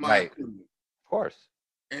in my opinion. Of course.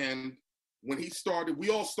 And when he started, we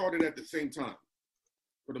all started at the same time,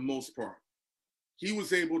 for the most part. He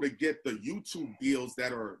was able to get the YouTube deals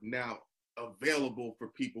that are now available for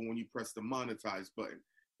people when you press the monetize button.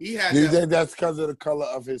 He had. Do you think that's because of the color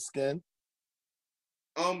of his skin?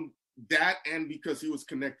 That and because he was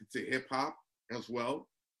connected to hip hop as well.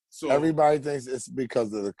 So everybody thinks it's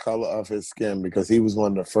because of the color of his skin because he was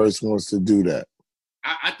one of the first ones to do that.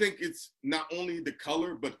 I think it's not only the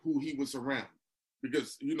color, but who he was around.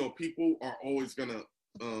 Because, you know, people are always going to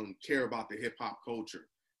care about the hip hop culture.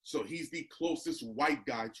 So he's the closest white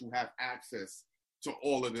guy to have access to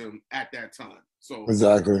all of them at that time. So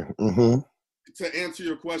exactly. Mm-hmm. To answer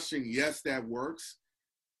your question, yes, that works.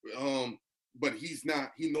 But he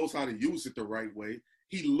knows how to use it the right way.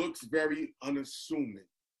 He looks very unassuming.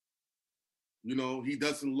 You know, he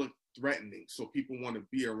doesn't look threatening. So people want to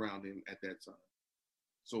be around him at that time.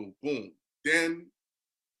 So boom. Then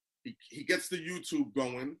he gets the YouTube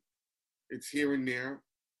going. It's here and there.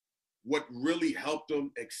 What really helped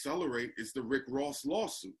him accelerate is the Rick Ross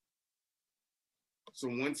lawsuit. So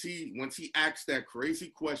once he asked that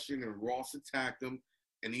crazy question and Ross attacked him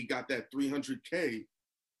and he got that 300K,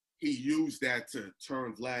 he used that to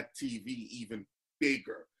turn Vlad TV even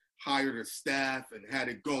bigger, hired a staff and had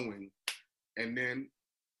it going. And then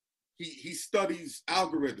he studies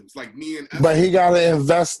algorithms like me and But he got an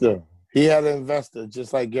investor. He had an investor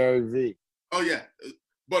just like Gary Vee. Oh yeah.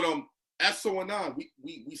 But Esso and I,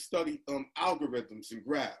 we study algorithms and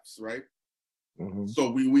graphs, right? Mm-hmm.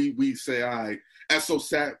 So we say, all right, Esso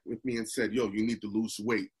sat with me and said, yo, you need to lose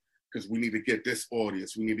weight because we need to get this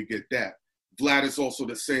audience. We need to get that. Vlad is also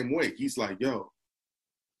the same way. He's like, yo,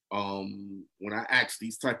 when I ask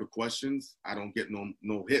these type of questions, I don't get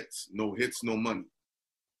no hits, no money.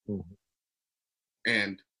 Mm-hmm.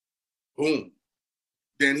 And boom.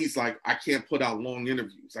 Then he's like, I can't put out long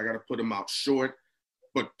interviews. I got to put them out short,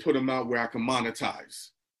 but put them out where I can monetize.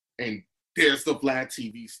 And there's the Vlad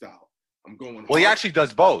TV style. I'm going Well, he actually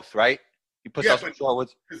does both, right? He puts out some short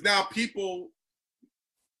ones. Because now people,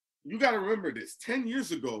 you got to remember this. 10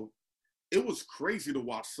 years ago, it was crazy to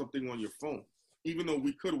watch something on your phone, even though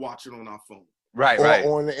we could watch it on our phone. Right.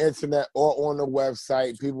 Or on the internet or on the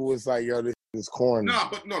website. People was like, yo, this is corny.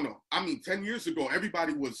 No. I mean, 10 years ago,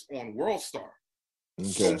 everybody was on WorldStar.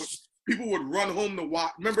 Okay. So people would run home to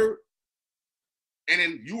watch. Remember? And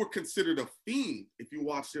then you were considered a fiend if you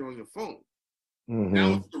watched it on your phone. Mm-hmm.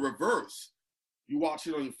 Now it's the reverse. You watch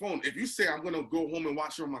it on your phone. If you say, I'm going to go home and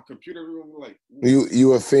watch it on my computer, I'm like,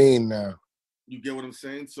 you a fiend now. You get what I'm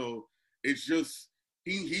saying? So it's just,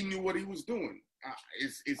 he knew what he was doing.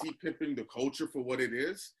 Is he pimping the culture for what it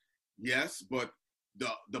is? Yes, but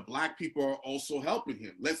the black people are also helping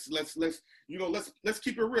him. Let's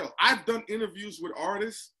keep it real. I've done interviews with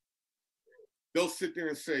artists. They'll sit there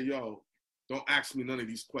and say, "Yo, don't ask me none of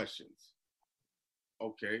these questions."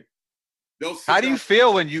 Okay. How do you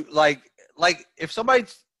feel when you like if somebody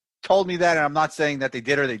told me that, and I'm not saying that they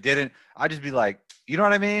did or they didn't, I'd just be like, you know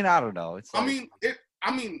what I mean? I don't know. It's like,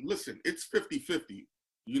 listen, it's 50-50.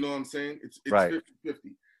 You know what I'm saying? It's right.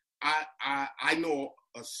 50-50. I know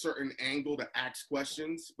a certain angle to ask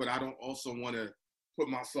questions, but I don't also want to put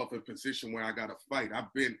myself in a position where I got to fight.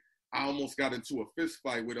 I almost got into a fist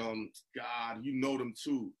fight with God, you know them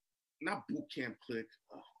too. Not Boot Camp Click.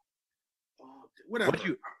 Whatever.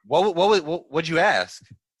 What'd you ask?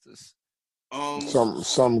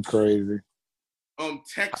 Some crazy.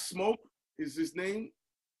 Tech Smoke is his name.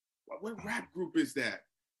 What rap group is that?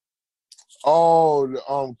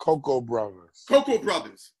 Oh, Cocoa Brothers. Cocoa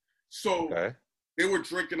Brothers. So okay. They were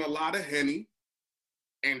drinking a lot of Henny,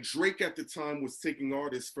 and Drake at the time was taking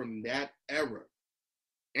artists from that era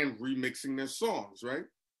and remixing their songs, right?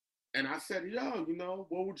 And I said, yo,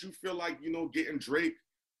 what would you feel like, getting Drake?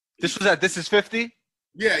 This is 50?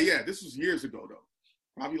 Yeah. This was years ago, though.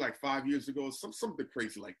 Probably like 5 years ago, something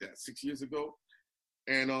crazy like that, 6 years ago.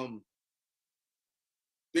 And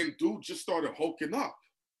then dude just started hulking up.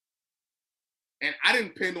 And I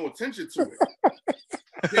didn't pay no attention to it.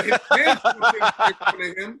 His fans were in front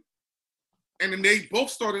of him, and then they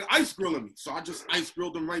both started ice grilling me. So I just ice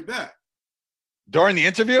grilled them right back. During the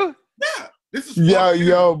interview? Yeah. This is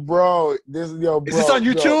yo, bro. Is this on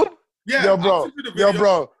YouTube? Yeah.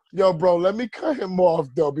 Yo, bro. Let me cut him off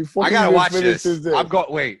though before I gotta watch this. I'm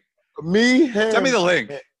going. Wait. Me, him. Send me the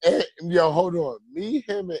link. Yo, hold on. Me,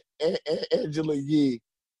 him, and Angela Yee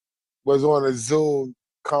was on a Zoom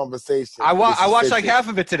conversation. I watched like half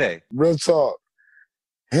of it today. Real talk.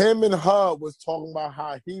 Him and her was talking about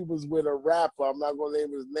how he was with a rapper. I'm not gonna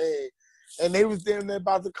name his name, and they was damn near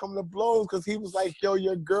about to come to blows because he was like, "Yo,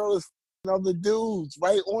 your girl is other dudes,"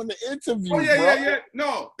 right on the interview. Oh yeah.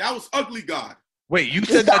 No, that was Ugly God. Wait, you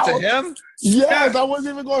said that to him? Yes, I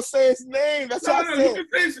wasn't even gonna say his name. That's what I said.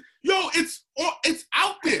 Yo, it's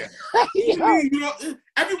out there.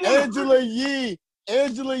 Everyone.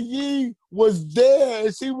 Angela Yee was there,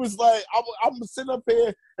 and she was like, I'm sitting up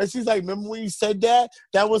here, and she's like, remember when you said that?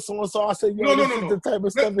 That was so-and-so. I said, yo, this is the type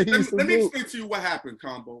of stuff that he used to do. Let me explain to you what happened,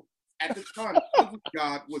 Combo. At the time, Ugly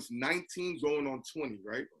God was 19 going on 20,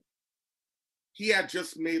 right? He had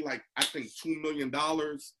just made like, I think, $2 million,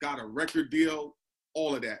 got a record deal,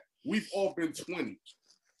 all of that. We've all been 20.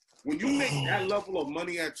 When you make that level of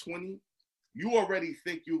money at 20, you already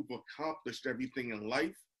think you've accomplished everything in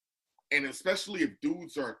life. And especially if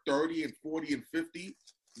dudes are 30 and 40 and 50,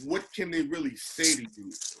 what can they really say to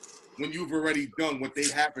you when you've already done what they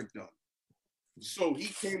haven't done? So he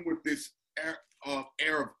came with this air of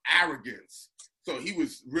arrogance. So he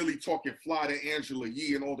was really talking fly to Angela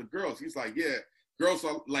Yee and all the girls. He's like, yeah, girls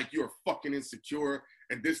are like, you're fucking insecure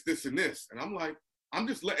and this, and this. And I'm like, I'm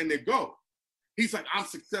just letting it go. He's like, I'm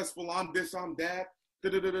successful, I'm this, I'm that.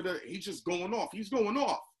 He's just going off. He's going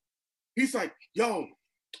off. He's like, yo,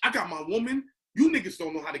 I got my woman. You niggas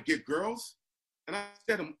don't know how to get girls. And I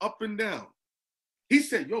set him up and down. He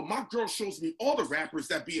said, yo, my girl shows me all the rappers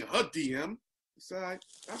that be in her DM. I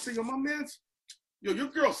said, yo, my man's, yo, your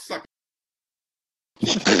girl suck.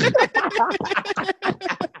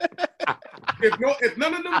 If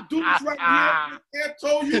none of them dudes right here can't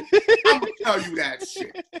tell you, I'm going to tell you that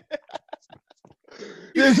shit.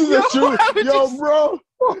 This is the truth. Yo, bro.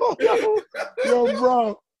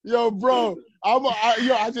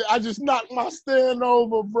 I just knocked my stand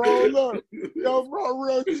over, bro. Look, yo, bro,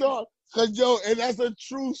 real talk. Cause and that's a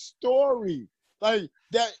true story. Like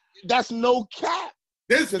that's no cap.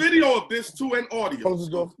 There's video of this too and audio.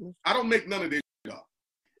 So I don't make none of this up.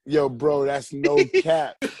 Yo, bro, that's no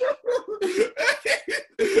cap.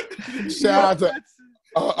 Shout out to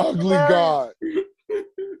Ugly God.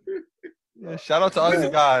 Yeah, shout out to Ugly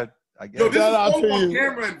God. I guess. Yo, this is all on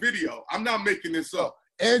camera and video. I'm not making this up.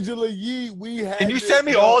 Angela Yee, we had. Can you send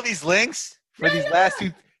me all these links for these last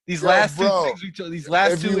two? These last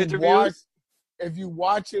two interviews. If you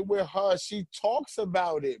watch it with her, she talks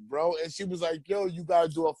about it, bro, and she was like, "Yo, you gotta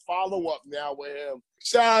do a follow-up now with him."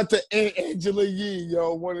 Shout out to Angela Yee,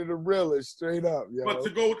 yo, one of the realest, straight up, yo. But to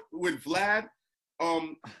go with Vlad,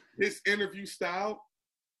 his interview style,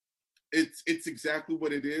 it's exactly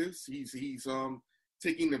what it is. He's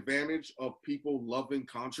taking advantage of people loving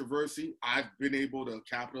controversy. I've been able to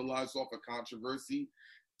capitalize off of controversy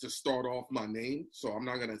to start off my name. So I'm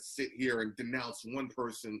not gonna sit here and denounce one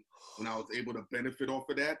person when I was able to benefit off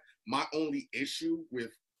of that. My only issue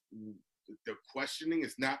with the questioning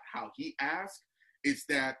is not how he asked. It's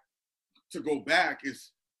that, to go back,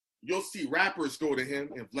 is you'll see rappers go to him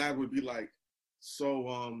and Vlad would be like,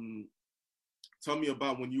 so tell me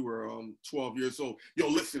about when you were 12 years old. Yo,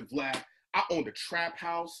 listen, Vlad, I owned a trap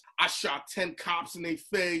house. I shot 10 cops in their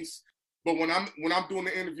face. But when I'm doing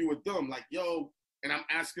the interview with them, like, yo, and I'm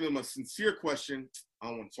asking them a sincere question, I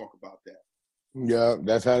don't want to talk about that. Yeah,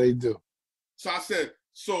 that's how they do. So I said,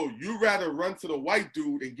 so you rather run to the white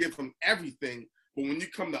dude and give him everything, but when you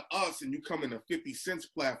come to us and you come in a 50 cents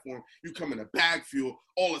platform, you come in a bag fuel,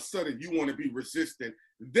 all of a sudden you want to be resistant.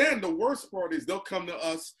 Then the worst part is they'll come to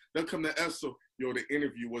us, so, yo, the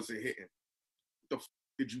interview wasn't hitting. What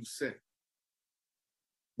the did you say?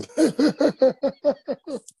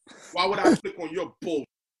 Why would I click on your bull?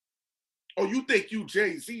 Oh, you think you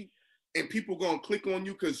Jay-Z and people gonna click on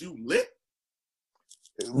you because you lit?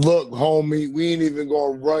 Look, homie, we ain't even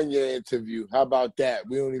gonna run your interview. How about that?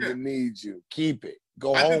 We don't even need you. Keep it.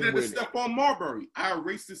 Go I home did that with to Stephon Marbury. I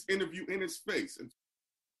erased this interview in his face.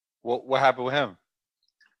 What happened with him?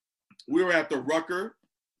 We were at the Rucker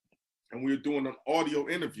and we were doing an audio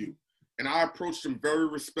interview. And I approached him very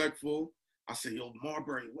respectful. I said, yo,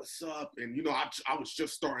 Marbury, what's up? And, you know, I was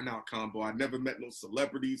just starting out, Combo. I never met no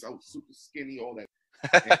celebrities. I was super skinny, all that.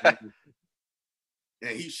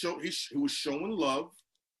 And he was showing love.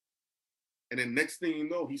 And then next thing you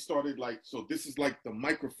know, he started like, so this is like the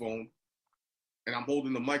microphone. And I'm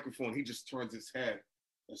holding the microphone. He just turns his head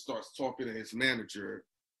and starts talking to his manager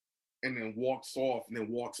and then walks off and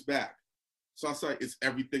then walks back. So I said, is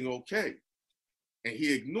everything okay? And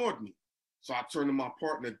he ignored me. So I turned to my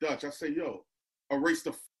partner, Dutch. I say, yo, erase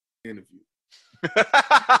the interview.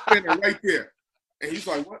 Standing right there. And he's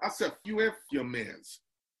like, what? I said, you and your mans.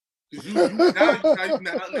 Because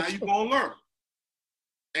now you going to learn.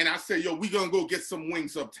 And I said, yo, we going to go get some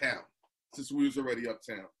wings uptown since we was already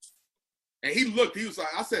uptown. And he looked, he was like,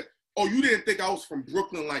 I said, oh, you didn't think I was from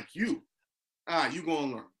Brooklyn like you. You going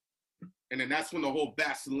to learn. And then that's when the whole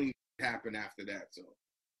Vaseline happened after that. So.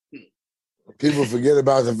 People forget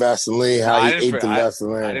about the Vaseline, how he ate the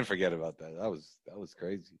Vaseline. I didn't forget about that. That was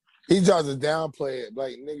crazy. He tries to downplay it.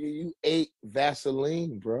 Like, nigga, you ate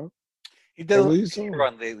Vaseline, bro. He did a media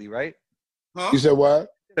run lately, right? Huh? You said what?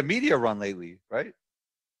 He did a media run lately, right?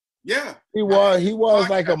 Yeah. He was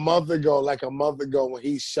like a month ago when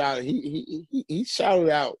he shouted. He shouted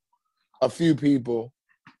out a few people.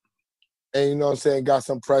 And you know what I'm saying, got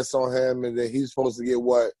some press on him, and then he's supposed to get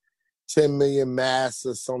what? 10 million masks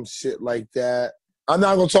or some shit like that. I'm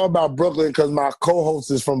not gonna talk about Brooklyn because my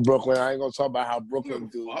co-host is from Brooklyn. I ain't gonna talk about how Brooklyn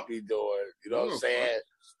dudes be doing. You know what I'm saying?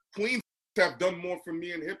 Queens have done more for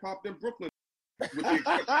me in hip hop than Brooklyn. With the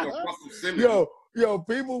exception of Russell Simmons. Yo,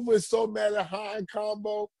 people were so mad at High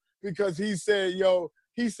Combo because he said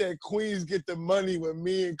Queens get the money when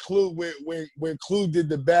me and Clue when Clue did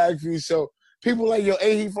the bag for you. So people like, yo,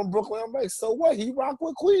 ain't he from Brooklyn? I'm like, so what? He rock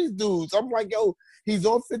with Queens dudes. I'm like, yo, he's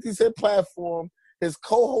on 50 Cent platform. His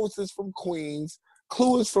co-host is from Queens.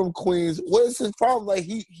 Clue is from Queens. What is his problem? Like,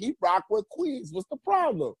 he rock with Queens. What's the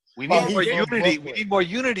problem? We need more unity. We need more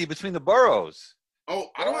unity between the boroughs. Oh,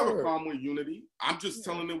 I don't have a problem with unity. I'm just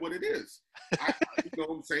telling them what it is. You know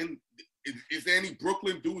what I'm saying? Is there any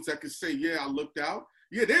Brooklyn dudes that could say, yeah, I looked out?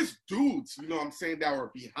 Yeah, there's dudes, you know what I'm saying, that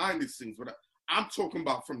are behind the scenes. But I'm talking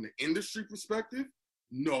about from the industry perspective,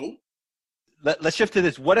 no. Let's shift to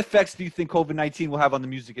this. What effects do you think COVID-19 will have on the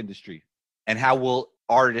music industry? And how will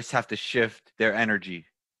artists have to shift their energy?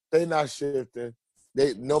 They're not shifting.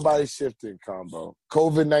 Nobody's shifting, Combo.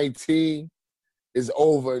 COVID-19 is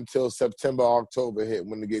over until September, October hit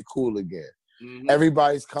when it get cool again. Mm-hmm.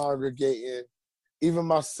 Everybody's congregating. Even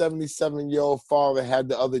my 77-year-old father had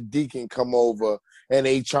the other deacon come over and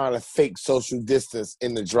they trying to fake social distance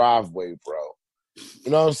in the driveway, bro.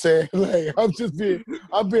 You know what I'm saying? Like,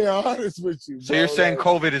 I'm being honest with you. So you're saying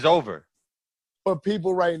COVID is over? For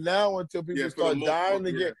people right now, until people start dying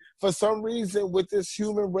again. For some reason, with this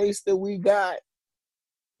human race that we got,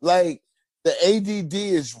 like, the ADD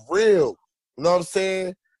is real. You know what I'm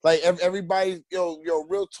saying? Like, everybody, yo,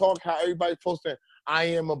 real talk, how everybody's posting, I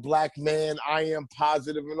am a black man, I am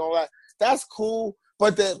positive and all that. That's cool.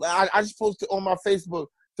 But I just posted on my Facebook,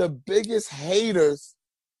 the biggest haters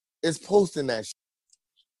is posting that shit.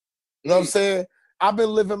 You know what I'm saying? I've been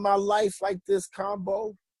living my life like this,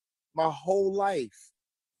 Combo, my whole life.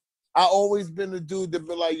 I always been the dude that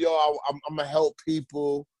be like, yo, I'm gonna help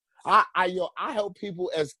people. I help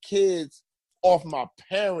people as kids off my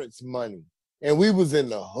parents' money. And we was in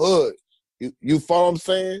the hood. You follow what I'm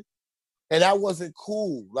saying? and that wasn't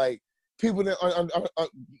cool. Like people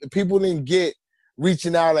didn't get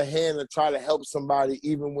reaching out a hand to try to help somebody,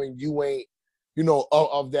 even when you ain't,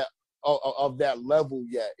 of that level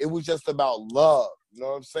yet. It was just about love. You know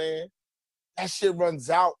what I'm saying? That shit runs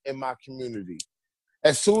out in my community.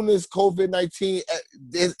 As soon as COVID-19,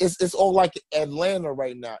 it's all like Atlanta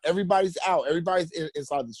right now. Everybody's out. Everybody's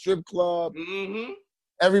inside the strip club. Mm-hmm.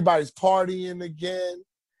 Everybody's partying again.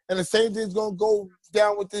 And the same thing's going to go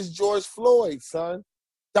down with this George Floyd, son.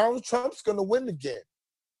 Donald Trump's going to win again,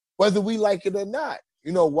 whether we like it or not.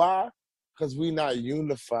 You know why? Because we're not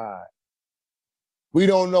unified. We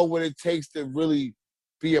don't know what it takes to really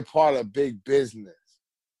be a part of big business.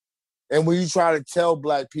 And when you try to tell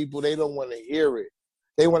black people, they don't want to hear it.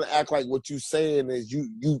 They want to act like what you saying is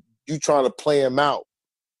you trying to play them out.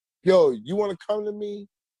 Yo, you want to come to me?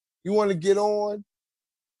 You want to get on?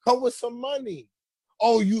 Come with some money.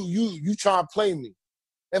 Oh, you trying to play me.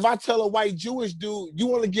 If I tell a white Jewish dude, you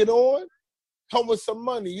want to get on? Come with some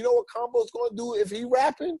money. You know what Combo's going to do if he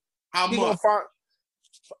rapping? How He much?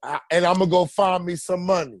 and I'm going to go find me some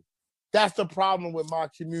money. That's the problem with my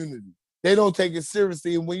community. They don't take it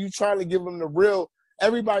seriously. And when you trying to give them the real,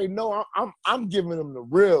 everybody know I'm giving them the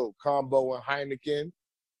real Combo and Heineken.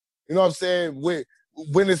 You know what I'm saying?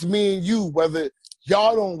 When it's me and you, whether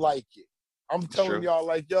y'all don't like it, I'm telling y'all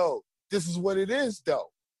like, yo, this is what it is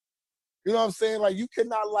though. You know what I'm saying? Like, you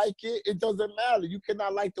cannot like it. It doesn't matter. You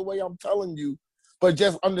cannot like the way I'm telling you. But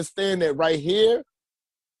just understand that right here,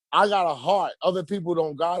 I got a heart. Other people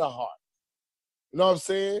don't got a heart. You know what I'm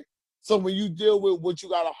saying? So when you deal with what you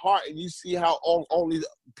got a heart and you see how all these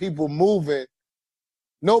people moving,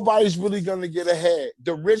 nobody's really going to get ahead.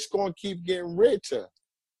 The rich going to keep getting richer.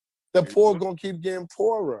 The poor going to keep getting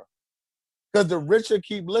poorer. Because the richer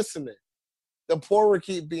keep listening. The poorer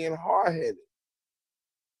keep being hard-headed.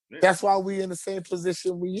 Yeah. That's why we in the same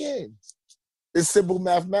position we in. It's simple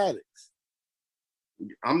mathematics.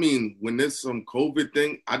 I mean, when there's some COVID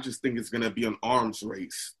thing, I just think it's going to be an arms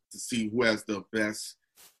race to see who has the best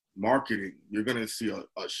marketing. You're going to see a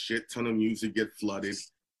shit ton of music get flooded.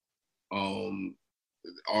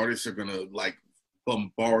 Artists are going to like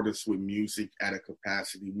bombard us with music at a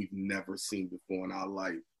capacity we've never seen before in our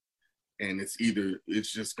life. And it's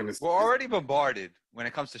just going to... We're already bombarded when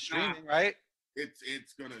it comes to streaming, right? You're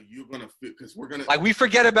going to feel, because we're going to... Like, we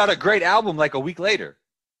forget about a great album like a week later.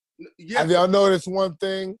 Yeah. Have y'all noticed one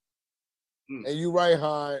thing? And you right,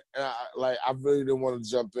 Hein, and I really didn't want to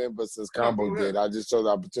jump in, but since Combo did, I just saw the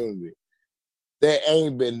opportunity. There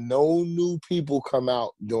ain't been no new people come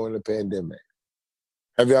out during the pandemic.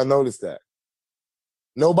 Have y'all noticed that?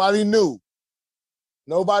 Nobody new.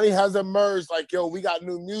 Nobody has emerged like, yo, we got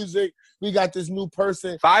new music. We got this new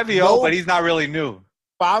person. Fivio, but he's not really new.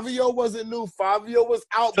 Fivio wasn't new. Fivio was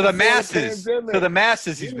out to the before masses. the pandemic. To the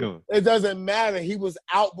masses, he's new. It doesn't matter. He was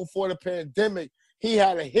out before the pandemic. He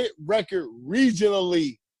had a hit record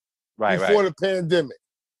regionally before the pandemic.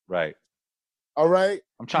 Right. All right?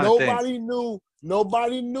 I'm trying to think.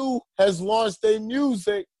 Nobody new has launched their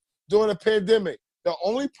music during the pandemic. The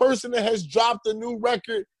only person that has dropped a new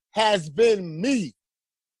record has been me.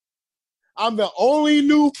 I'm the only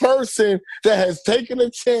new person that has taken a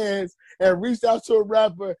chance and reached out to a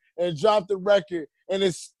rapper and dropped the record, and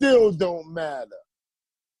it still don't matter.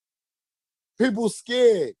 People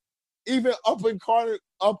scared. Even up and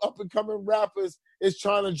coming rappers is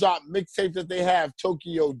trying to drop mixtapes that they have.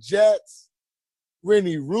 Tokyo Jets,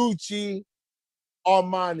 Rennie Rucci,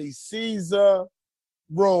 Armani Caesar,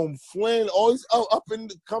 Rome Flynn, all these up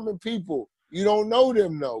and coming people. You don't know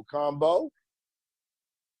them though, Combo.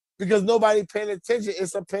 Because nobody paying attention.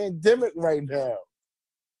 It's a pandemic right now.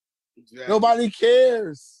 Exactly. Nobody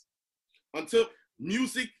cares. Until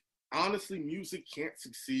music, honestly, music can't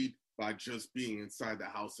succeed by just being inside the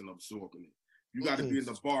house and absorbing it. You got to be in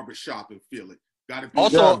the barbershop and feel it. Got to be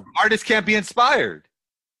also, artists can't be inspired.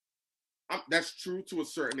 That's true to a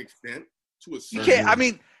certain extent. You can't. I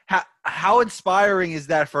mean, how inspiring is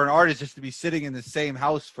that for an artist just to be sitting in the same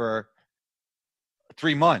house for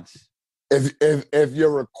 3 months? If you're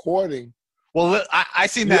recording, well, I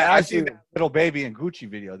seen that. I seen that Little Baby and Gucci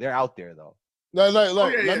video. They're out there though. No,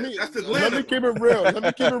 let me keep it real. Let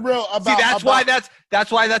me keep it real.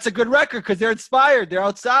 That's why that's a good record, because they're inspired. They're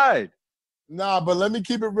outside. Nah, but let me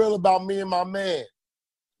keep it real about me and my man.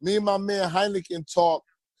 Me and my man Heineken talked,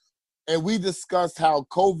 and we discussed how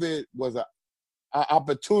COVID was an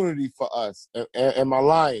opportunity for us. Am I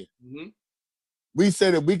lying? Mm-hmm. We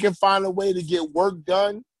said that we can find a way to get work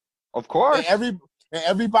done. Of course. And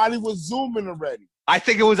everybody was Zooming already. I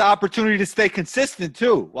think it was an opportunity to stay consistent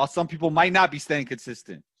too, while some people might not be staying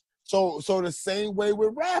consistent. So the same way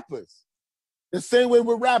with rappers. The same way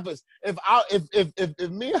with rappers. If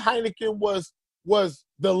me and Heineken was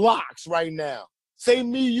the Locks right now, say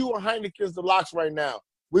me, you, and Heineken's the Locks right now,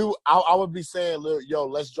 I would be saying, yo,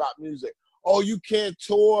 let's drop music. Oh, you can't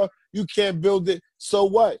tour, you can't build it. So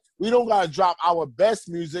what? We don't gotta drop our best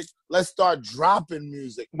music. Let's start dropping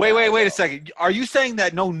music. Wait a second. Are you saying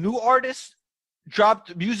that no new artists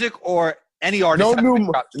dropped music, or any artist?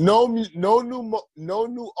 No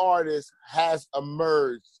new artist has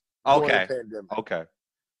emerged during the pandemic. Okay.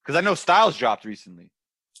 Because I know Styles dropped recently.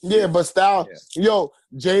 Yeah, but Styles,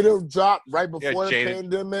 Jada dropped right before the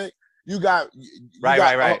pandemic. You got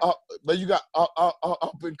right. But you got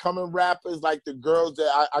up and coming rappers like the girls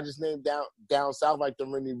that I just named down south, like the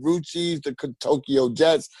Rennie Rucci's, the Tokyo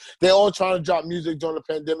Jets. They're all trying to drop music during the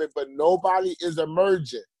pandemic, but nobody is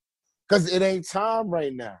emerging because it ain't time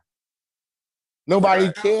right now.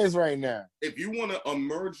 Nobody cares right now. If you want to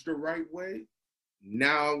emerge the right way,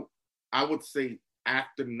 now I would say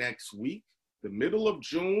after next week, the middle of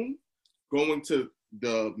June, going to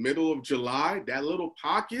the middle of July, that little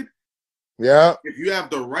pocket. Yeah. If you have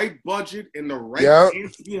the right budget and the right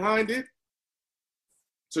hands behind it,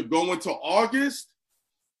 to go into August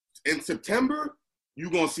and September, you're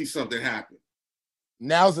gonna see something happen.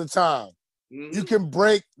 Now's the time. Mm-hmm. You can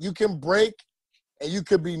break, and you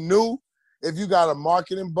can be new. If you got a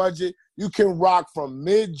marketing budget, you can rock from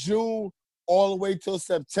mid-June all the way till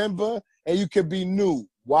September, and you can be new.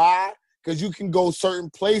 Why? Because you can go certain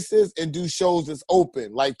places and do shows that's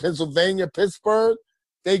open. Like Pennsylvania, Pittsburgh,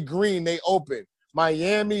 they green, they open.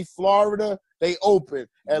 Miami, Florida, they open.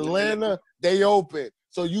 Atlanta, they open.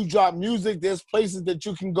 So you drop music, there's places that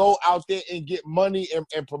you can go out there and get money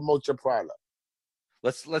and promote your product.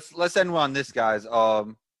 Let's end on this, guys.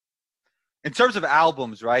 In terms of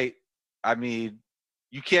albums, right? I mean,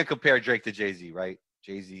 you can't compare Drake to Jay-Z, right?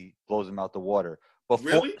 Jay-Z blows him out the water. But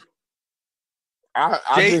really? I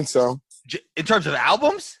think so. In terms of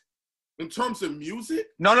albums? In terms of music?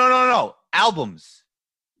 No. Albums.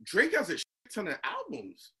 Drake has a shit ton of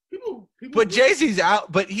albums. People but Jay-Z's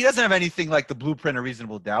out, but he doesn't have anything like the Blueprint or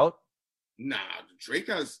Reasonable Doubt. Nah, Drake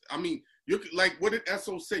has, I mean, you're like, what did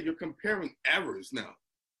S.O. say? You're comparing eras now.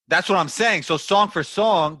 That's what I'm saying. So song for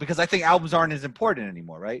song, because I think albums aren't as important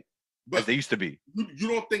anymore, right? But as they used to be. You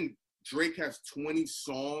don't think Drake has 20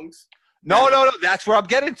 songs? No. That's where I'm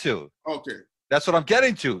getting to. Okay. That's what I'm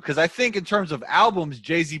getting to. Because I think in terms of albums,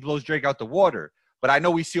 Jay-Z blows Drake out the water. But I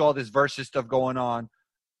know we see all this versus stuff going on.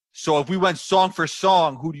 So if we went song for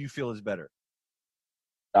song, who do you feel is better?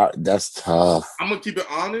 That's tough. I'm going to keep it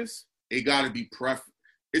honest. It got to be preference.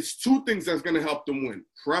 It's two things that's going to help them win.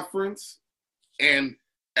 Preference, and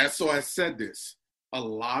S.O. has said this. A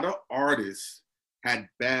lot of artists had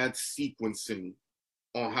bad sequencing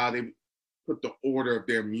on how they put the order of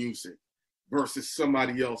their music versus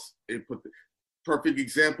somebody else. They put the perfect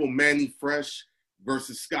example, Manny Fresh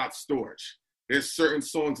versus Scott Storch. There's certain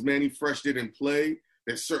songs Manny Fresh didn't play.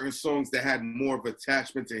 There's certain songs that had more of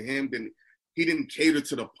attachment to him than he didn't cater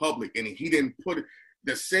to the public, and he didn't put it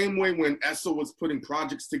the same way when S.O. was putting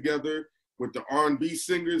projects together with the R&B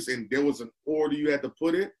singers and there was an order you had to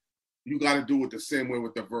put it. You got to do it the same way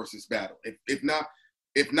with the versus battle. If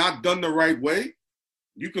not done the right way,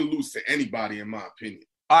 you can lose to anybody, in my opinion.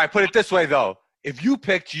 All right, put it this way, though. If you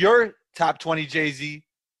picked your top 20 Jay-Z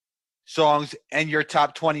songs and your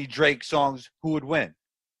top 20 Drake songs, who would win?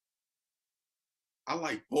 I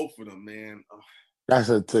like both of them, man. That's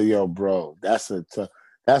a bro. That's a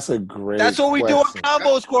great. That's what we question. do on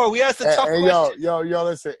Combo Score. We ask the tough questions. Yo,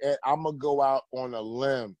 listen. I'm gonna go out on a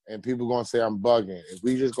limb, and people gonna say I'm bugging. If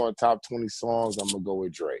we just going top 20 songs, I'm gonna go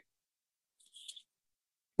with Drake.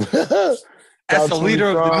 As the leader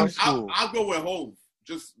of the new school, I'll go with Hov.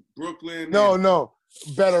 Just Brooklyn. No.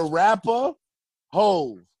 Better rapper,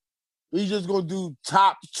 Hov. We just gonna do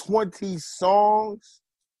top 20 songs.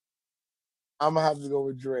 I'm gonna have to go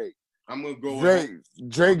with Drake. I'm gonna go Drake.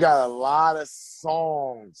 Drake got a lot of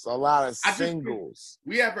songs, a lot of singles.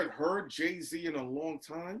 We haven't heard Jay-Z in a long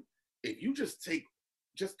time. If you just take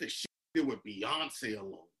just the shit with Beyonce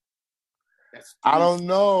alone, I don't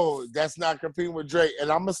know. That's not competing with Drake.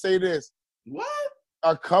 And I'm gonna say this. What?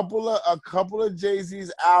 A couple of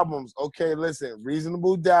Jay-Z's albums. Okay, listen.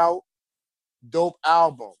 Reasonable Doubt, dope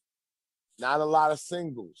album. Not a lot of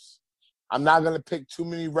singles. I'm not gonna pick too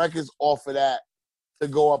many records off of that to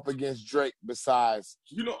go up against Drake. Besides,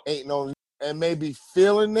 Ain't No, and maybe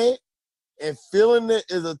Feeling It. And Feeling It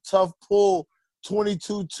is a tough pull.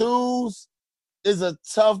 22 Twos is a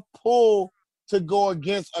tough pull to go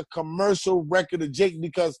against a commercial record of Drake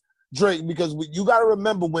because you got to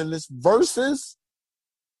remember when this versus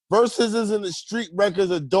isn't the street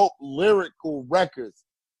records are dope lyrical records.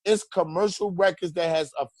 It's commercial records that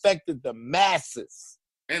has affected the masses.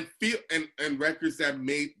 And records that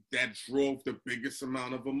drove the biggest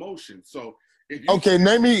amount of emotion. So if you Okay,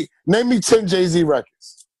 name me 10 Jay-Z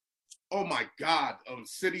records. Oh my God,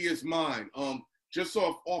 City Is Mine. Just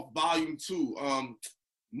off volume 2,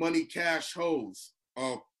 Money Cash Hoes.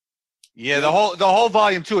 Yeah, the whole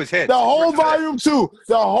volume 2 is hit. The whole volume 2.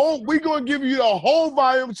 We're gonna give you the whole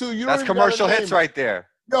volume 2. You don't That's even commercial gotta hits name it. right there.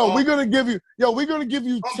 We're gonna give you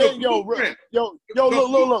 10. Look,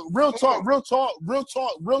 real talk.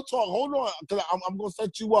 Hold on, because I'm gonna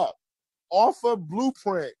set you up. Off of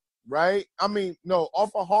Blueprint, right? I mean, no,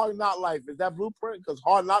 off of Hard Knock Life. Is that Blueprint? Because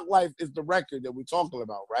Hard Knock Life is the record that we're talking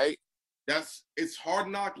about, right? It's Hard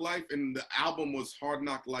Knock Life, and the album was Hard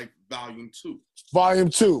Knock Life Volume 2. Volume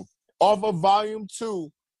 2. Off of Volume 2,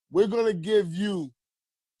 we're gonna give you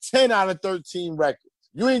 10 out of 13 records.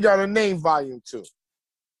 You ain't gotta name Volume 2.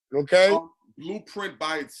 Okay? Blueprint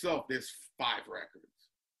by itself, there's 5 records.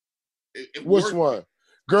 Which worked. one?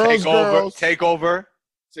 Girls.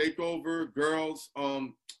 Takeover, Girls.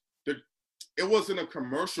 It wasn't a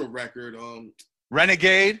commercial record.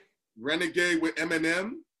 Renegade with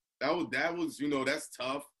Eminem. That was that's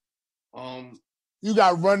tough. You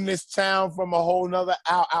got Run This Town from a whole nother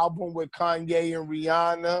album with Kanye and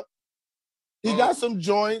Rihanna. He got some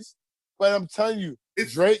joints, but I'm telling you,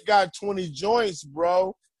 Drake got 20 joints,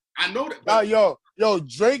 bro. I know that. Yo,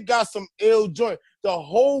 Drake got some ill joints. The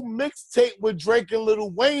whole mixtape with Drake and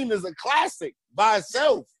Lil Wayne is a classic by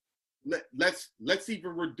itself. Let's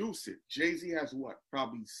even reduce it. Jay-Z has what?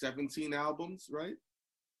 Probably 17 albums, right?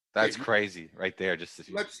 That's crazy right there.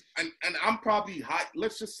 And I'm probably high.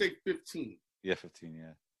 Let's just say 15. Yeah, 15,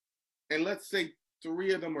 yeah. And let's say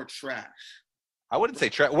 3 of them are trash. I wouldn't say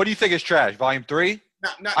trash. What do you think is trash? Volume 3?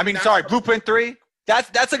 Sorry, Blueprint 3?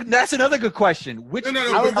 That's another good question. I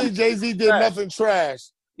don't think Jay-Z did nothing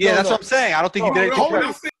trash. Yeah, that's what I'm saying. I don't think he did anything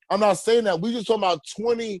trash. I'm not saying that. We just talking about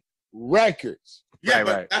 20 records. Yeah,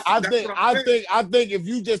 right. I think if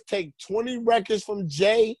you just take 20 records from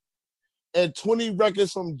Jay and 20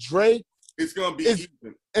 records from Drake, it's gonna be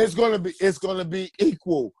even. It's gonna be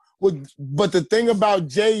equal. But the thing about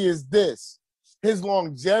Jay is this: his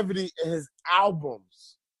longevity and his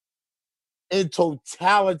albums in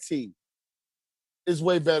totality is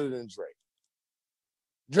way better than Drake.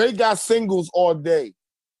 Drake got singles all day,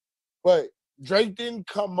 but Drake didn't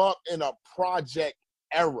come up in a project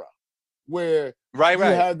era where you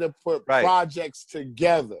had to put projects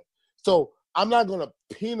together. So I'm not going to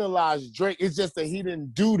penalize Drake. It's just that he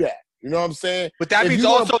didn't do that. You know what I'm saying? But that means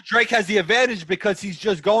also Drake has the advantage because he's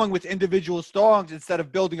just going with individual songs instead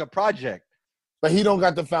of building a project. But he don't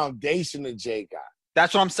got the foundation that Jay got.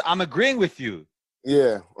 That's what I'm agreeing with you.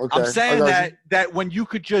 Yeah, okay. I'm saying that when you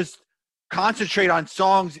could just concentrate on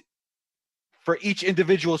songs for each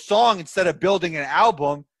individual song instead of building an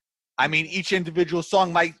album, I mean, each individual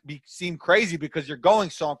song might seem crazy because you're going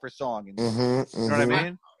song for song. And, you know what I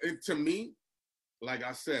mean? To me, like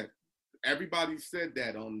I said, everybody said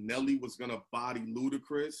that Nelly was gonna body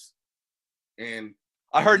Ludacris, and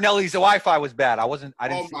I heard Nelly's Wi-Fi was bad.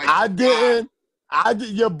 I didn't.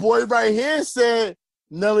 Your boy right here said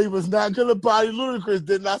Nelly was not gonna body Ludacris.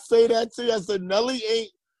 Didn't I say that to you? I said Nelly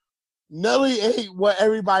ain't what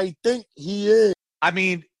everybody think he is. I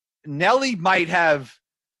mean, Nelly might have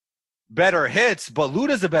better hits, but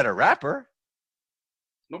Luda's a better rapper.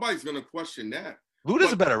 Nobody's gonna question that.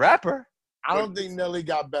 Luda's a better rapper. I don't think Nelly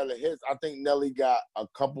got better hits. I think Nelly got a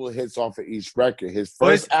couple of hits off of each record. His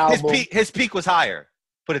first album, his peak was higher.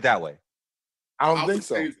 Put it that way. I don't think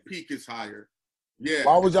so. His peak is higher. Yeah.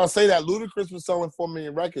 Why would y'all say that? Ludacris was selling 4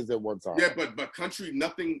 million records at one time. Yeah, but country,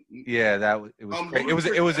 nothing. Yeah,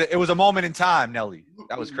 it was a moment in time, Nelly.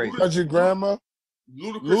 That was crazy. Country Grammar.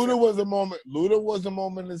 Luda was a moment. Luda was a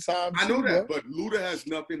moment in time. I know that, but Luda has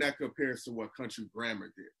nothing that compares to what Country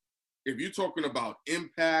Grammar did. If you're talking about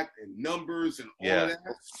impact and numbers and all of that,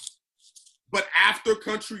 but after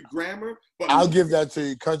Country Grammar, I'll give that to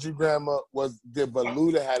you. Country Grammar but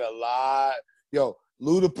Luda had a lot. Yo,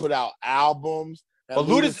 Luda put out albums. But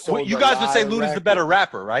you guys would say Luda's the better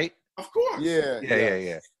rapper, right? Of course. Yeah.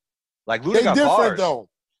 Like Luda got bars.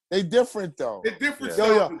 They different though. They're different.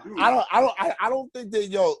 Yo, I don't think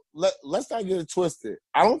that let's not get it twisted.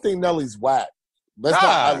 I don't think Nelly's whack. Let's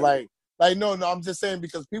not no, I'm just saying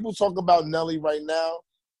because people talk about Nelly right now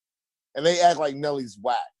and they act like Nelly's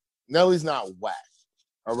whack. Nelly's not whack.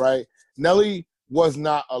 All right. Nelly was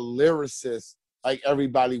not a lyricist like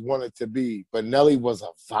everybody wanted to be, but Nelly was a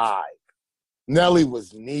vibe. Nelly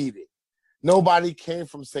was needed. Nobody came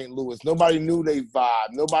from St. Louis. Nobody knew they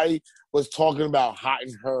vibe. Nobody was talking about Hot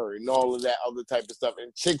and Her and all of that other type of stuff.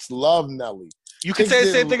 And chicks love Nelly. You could say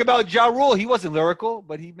the same thing about Ja Rule. He wasn't lyrical,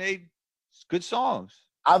 but he made good songs.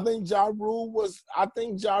 I think Ja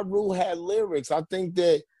Rule had lyrics. I think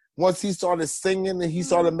that once he started singing and he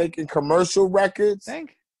started making commercial records.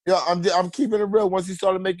 I'm keeping it real. Once he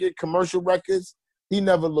started making commercial records, he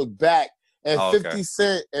never looked back. And 50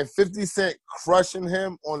 Cent crushing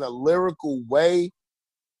him on a lyrical way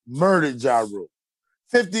murdered Ja Rule.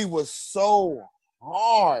 50 was so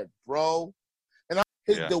hard, bro. And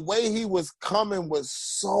the way he was coming was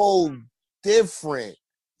so different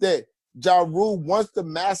that Ja Rule, once the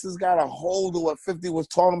masses got a hold of what 50 was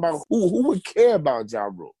talking about, who would care about Ja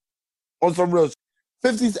Rule? On some real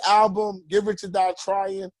 50's album, Get Rich or Die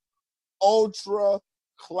Trying, ultra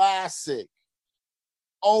classic.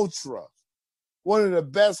 Ultra. One of the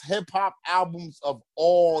best hip-hop albums of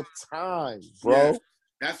all time, bro. Yeah,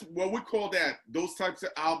 that's what we call that. Those types of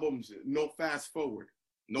albums, no fast forward.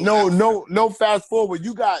 No fast forward.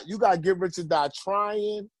 You got Get Rich or Die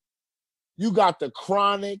Trying. You got The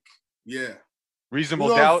Chronic. Yeah. Reasonable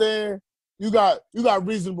Doubt. Doubt. What I'm saying? You got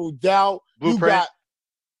Reasonable Doubt. Blueprint. You got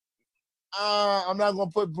I'm not gonna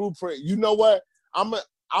put Blueprint. You know what? I'm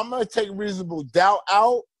gonna take Reasonable Doubt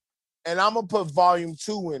out, and I'm gonna put Volume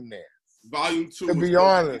 2 in there. Volume 2. To be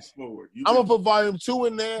honest, I'm gonna put Volume 2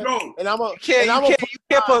 in there. No, and I'm you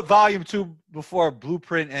can't put Volume 2 before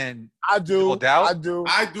Blueprint and I do. Doubt. I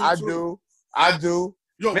do.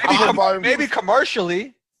 Yo, maybe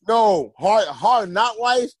commercially. No, Hard Knock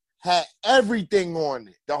Life had everything on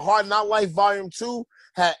it. The Hard Knock Life Volume 2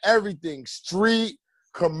 had everything. Street,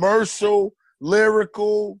 commercial,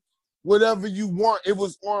 lyrical, whatever you want. It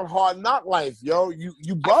was on Hard Knock Life, yo. You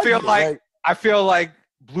bugging. I feel like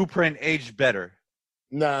Blueprint aged better.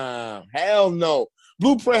 Nah, hell no.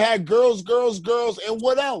 Blueprint had girls, and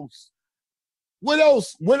what else? What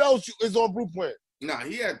else is on Blueprint? Nah,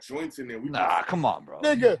 he had joints in there. Come on, bro.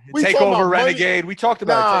 Nigga, Take Over Renegade. We talked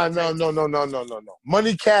about it. No.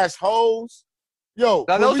 Money, Cash, Hoes. Yo,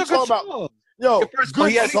 now, those are good songs. Yo,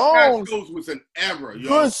 good songs. Cash was an era, yo.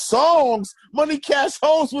 Good songs. Money, Cash,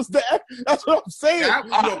 Hoes was the. That's what I'm saying.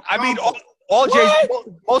 I mean, all Jay,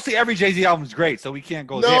 mostly every Jay-Z album is great, so we can't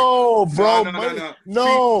go there. No, bro.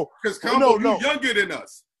 No. Because Combo, you younger than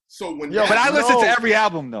us. So when but I listen to every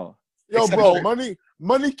album though. Yo, bro,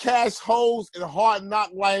 Money, Cash, Hoes, and Hard Knock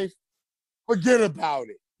Life. Forget about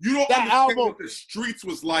it. You don't understand what the streets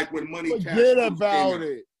was like when Money Cash. Forget about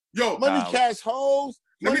it. Yo, Cash, Hoes,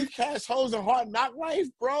 Cash, Hoes, and Hard Knock Life,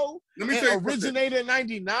 bro. Let me say, originated in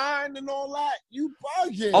 '99 and all that. You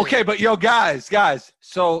bugging? Okay, but yo, guys.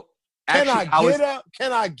 So Can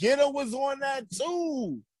I Get Her was on that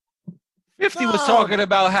too. 50 was talking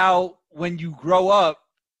about how when you grow up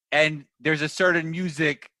and there's a certain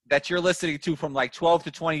music that you're listening to from like 12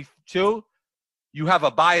 to 22, you have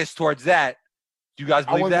a bias towards that. Do you guys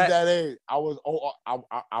believe that? I wasn't that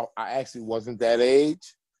age. I actually wasn't that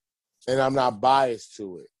age, and I'm not biased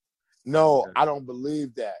to it. No, I don't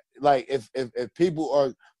believe that. Like if people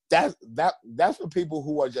are that's for people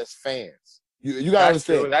who are just fans. You gotta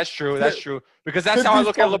understand. That's true. Because that's how I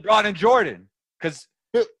look at LeBron and Jordan. Because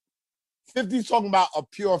 50's talking about a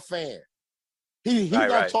pure fan. He's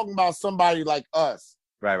not talking about somebody like us.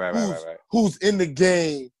 Right. Who's in the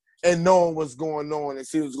game and knowing what's going on and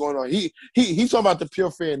see what's going on. He's talking about the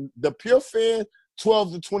pure fan. The pure fan,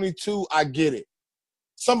 12 to 22, I get it.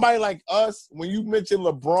 Somebody like us, when you mention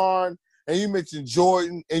LeBron and you mention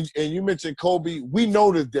Jordan and you mention Kobe, we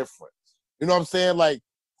know the difference. You know what I'm saying? Like,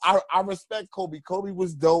 I respect Kobe. Kobe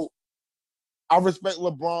was dope. I respect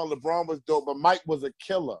LeBron. LeBron was dope, but Mike was a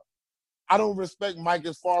killer. I don't respect Mike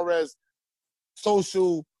as far as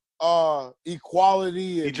social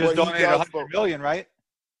equality. And he just donated $100 million, right?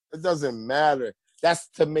 It doesn't matter. That's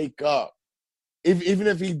to make up. Even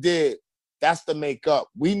if he did, that's to make up.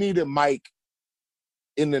 We needed Mike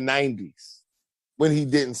in the 90s when he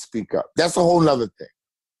didn't speak up. That's a whole nother thing.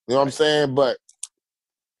 You know what I'm saying? But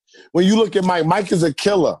when you look at Mike is a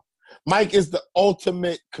killer. Mike is the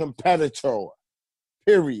ultimate competitor,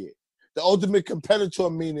 period. The ultimate competitor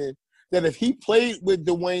meaning that if he played with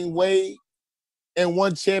Dwayne Wade and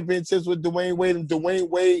won championships with Dwayne Wade and Dwayne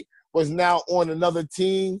Wade was now on another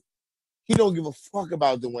team, he don't give a fuck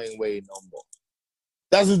about Dwayne Wade no more.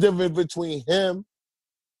 That's the difference between him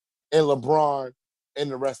and LeBron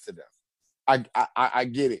and the rest of them. I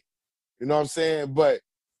get it. You know what I'm saying? But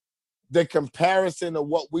the comparison of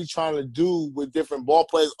what we trying to do with different ball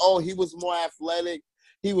players, oh, he was more athletic,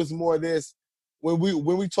 he was more this. When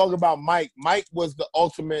we talk about Mike was the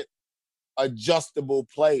ultimate adjustable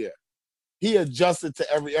player. He adjusted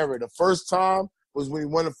to every era. The first time was when he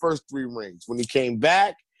won the first 3 rings. When he came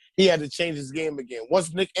back, he had to change his game again.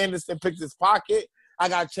 Once Nick Anderson picked his pocket, I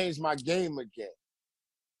got to change my game again.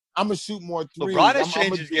 I'm going to shoot more threes. LeBron has I'ma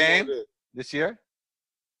changed his do more game of this. this year.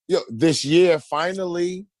 Yo, this year,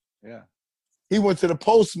 finally, Yeah. he went to the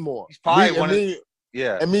post more. He's probably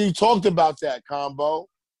And me talked about that combo.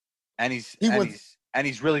 And he's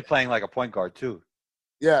really playing like a point guard too.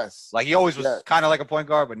 Yes. Like he always was kind of like a point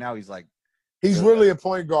guard, but now he's like he's really a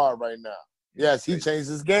point guard right now. Yes, he changed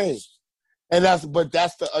his game. And that's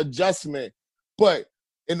the adjustment. But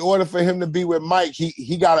in order for him to be with Mike,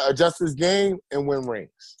 he gotta adjust his game and win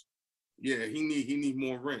rings. Yeah, he need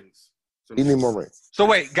more rings. He need more rings. So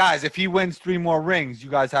wait, guys, if he wins 3 more rings, you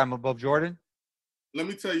guys have him above Jordan? Let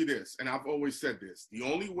me tell you this, and I've always said this. The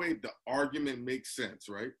only way the argument makes sense,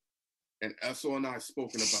 right? And SO and I have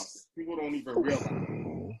spoken about this. People don't even realize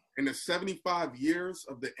it. In the 75 years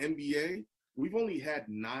of the NBA, we've only had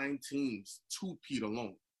 9 teams two-peat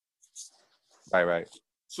alone. Right.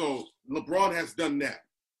 So LeBron has done that.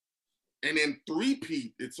 And in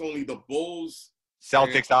three-peat, it's only the Bulls.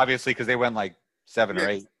 Celtics, obviously, because they went like 7 or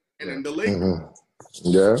 8. And then the Lakers.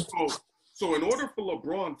 Mm-hmm. Yeah. So in order for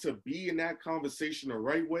LeBron to be in that conversation the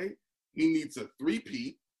right way, he needs a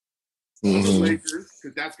three-peat for the Lakers,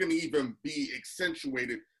 because that's going to even be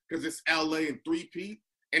accentuated because it's LA and three-peat.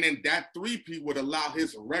 And then that three-peat would allow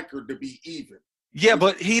his record to be even. Yeah,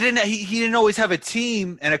 but he didn't always have a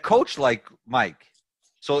team and a coach like Mike.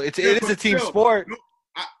 So it is a team sport. No,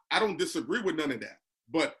 I don't disagree with none of that.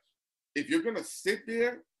 But if you're going to sit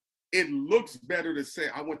there, it looks better to say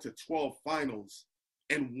I went to 12 finals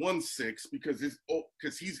and won 6 because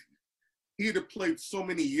he'd have played so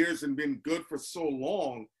many years and been good for so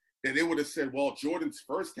long that they would have said, well, Jordan's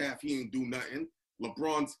first half, he ain't do nothing.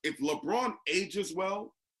 If LeBron ages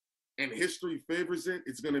well and history favors it,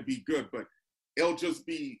 it's going to be good. But it'll just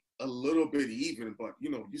be a little bit even. But,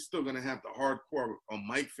 you're still going to have the hardcore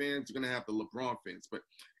Mike fans. You're going to have the LeBron fans. But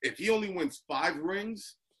if he only wins 5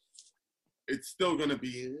 rings, it's still going to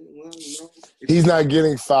be, He's not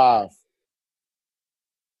getting 5.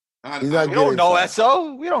 We don't know,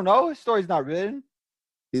 SO. We don't know. His story's not written.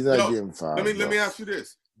 He's not getting 5. Let me ask you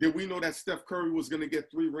this. Did we know that Steph Curry was going to get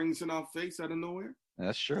 3 rings in our face out of nowhere?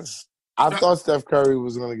 That's true. I thought Steph Curry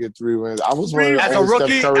was going to get 3 rings. I was one of the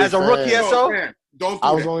as a rookie, SO. Don't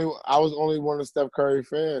I was only one of Steph Curry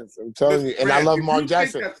fans. I'm telling you, and I love Mark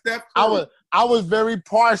Jackson. I was very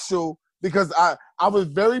partial because I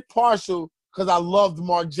loved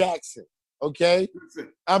Mark Jackson. Okay,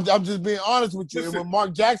 I'm just being honest with you. And when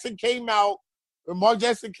Mark Jackson came out,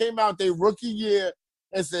 their rookie year,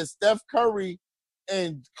 and said Steph Curry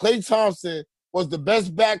and Klay Thompson was the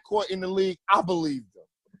best backcourt in the league, I believed them.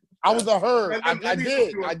 I was a herd. I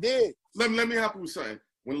did. Let me help you with something.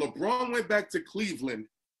 When LeBron went back to Cleveland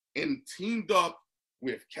and teamed up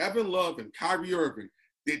with Kevin Love and Kyrie Irving,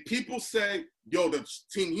 did people say, yo, the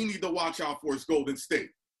team you need to watch out for is Golden State?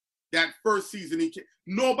 That first season,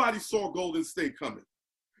 nobody saw Golden State coming.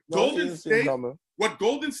 What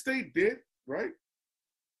Golden State did, right?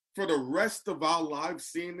 For the rest of our lives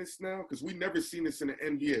seeing this now, because we never seen this in the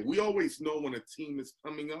NBA. We always know when a team is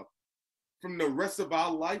coming up. From the rest of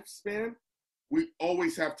our lifespan, we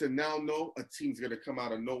always have to now know a team's going to come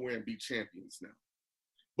out of nowhere and be champions now.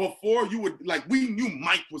 Before we knew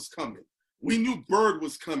Mike was coming. We knew Bird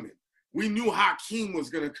was coming. We knew Hakeem was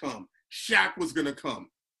going to come. Shaq was going to come.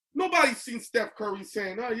 Nobody's seen Steph Curry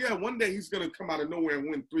saying, oh, yeah, one day he's going to come out of nowhere and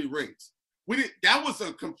win 3 rings. That was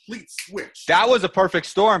a complete switch. That was a perfect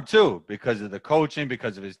storm, too, because of the coaching,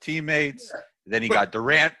 because of his teammates. Yeah. Then he got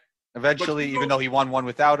Durant eventually, even though he won 1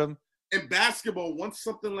 without him. In basketball, once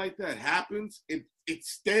something like that happens, it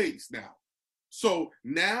stays now. So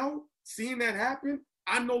now, seeing that happen,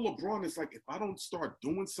 I know LeBron is like, if I don't start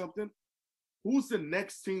doing something, who's the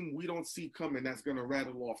next team we don't see coming that's going to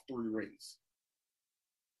rattle off 3 rings?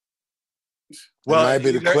 Well, it might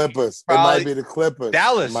be the Clippers. It might be the Clippers.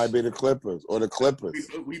 Dallas. It might be the Clippers or the Clippers.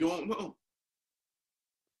 We don't know.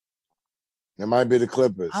 It might be the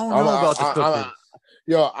Clippers. I don't know about the Clippers.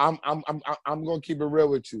 I'm gonna keep it real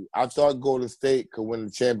with you. I thought Golden State could win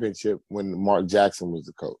the championship when Mark Jackson was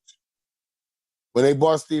the coach. When they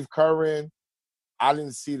brought Steve Kerr in, I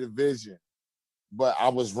didn't see the vision, but I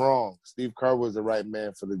was wrong. Steve Kerr was the right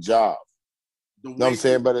man for the job. You know what I'm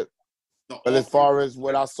saying? But as far as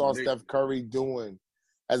what I saw Steph Curry doing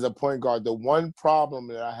as a point guard, the one problem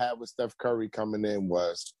that I had with Steph Curry coming in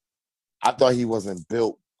was I thought he wasn't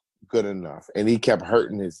built good enough, and he kept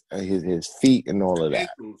hurting his feet and all of that.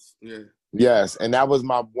 Yeah. Yes, and that was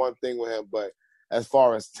my one thing with him. But as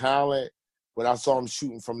far as talent, when I saw him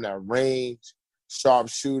shooting from that range, sharp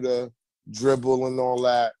shooter, dribble and all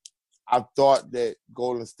that, I thought that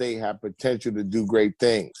Golden State had potential to do great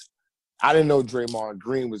things. I didn't know Draymond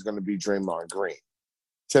Green was going to be Draymond Green.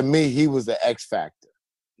 to me, he was the X factor.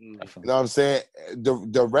 Mm. You know what I'm saying?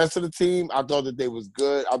 The rest of the team, I thought that they was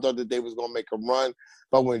good. I thought that they was gonna make a run.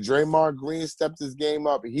 But when Draymond Green stepped his game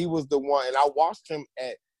up, he was the one. And I watched him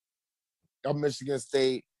at Michigan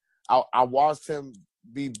State. I watched him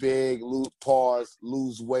be big,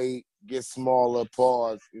 lose weight, get smaller,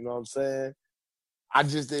 pause. You know what I'm saying? I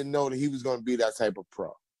just didn't know that he was gonna be that type of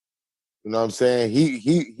pro. You know what I'm saying?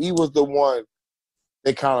 He was the one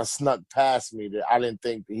that kind of snuck past me that I didn't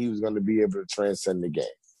think that he was going to be able to transcend the game.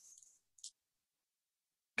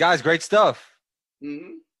 Guys, great stuff.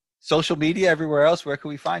 Mm-hmm. Social media, everywhere else, where can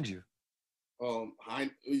we find you?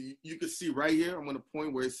 You can see right here, I'm going to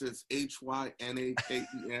point where it says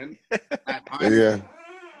HYNAKEN. Yeah.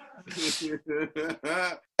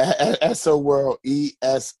 SO World,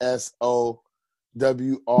 ESSOWRLD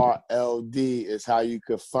is how you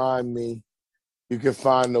could find me. You can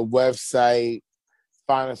find the website.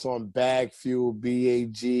 Find us on Bagfuel,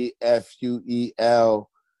 BAGFUEL.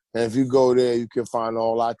 And if you go there, you can find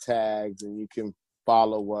all our tags and you can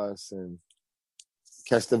follow us and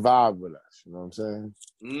catch the vibe with us. You know what I'm saying?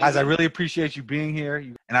 Guys, I really appreciate you being here.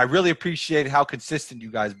 And I really appreciate how consistent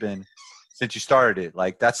you guys been since you started it.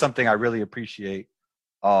 Like, that's something I really appreciate.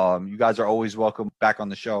 You guys are always welcome back on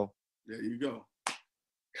the show. There you go.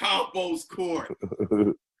 Combos Court.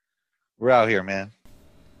 We're out here, man.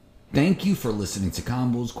 Thank you for listening to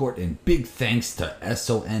Combos Court, and big thanks to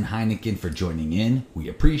SON Heineken for joining in. We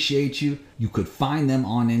appreciate you. You could find them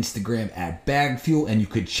on Instagram at Bagfuel, and you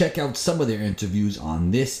could check out some of their interviews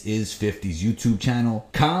on This Is 50's YouTube channel.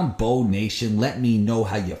 Combo Nation, let me know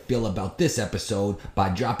how you feel about this episode by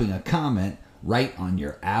dropping a comment right on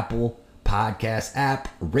your Apple Podcast app.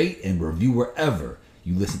 Rate and review wherever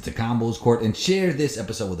you listen to Combos Court, and share this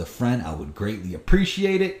episode with a friend. I would greatly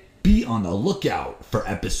appreciate it. Be on the lookout for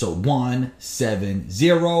episode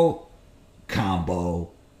 170.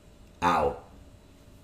 Combo out.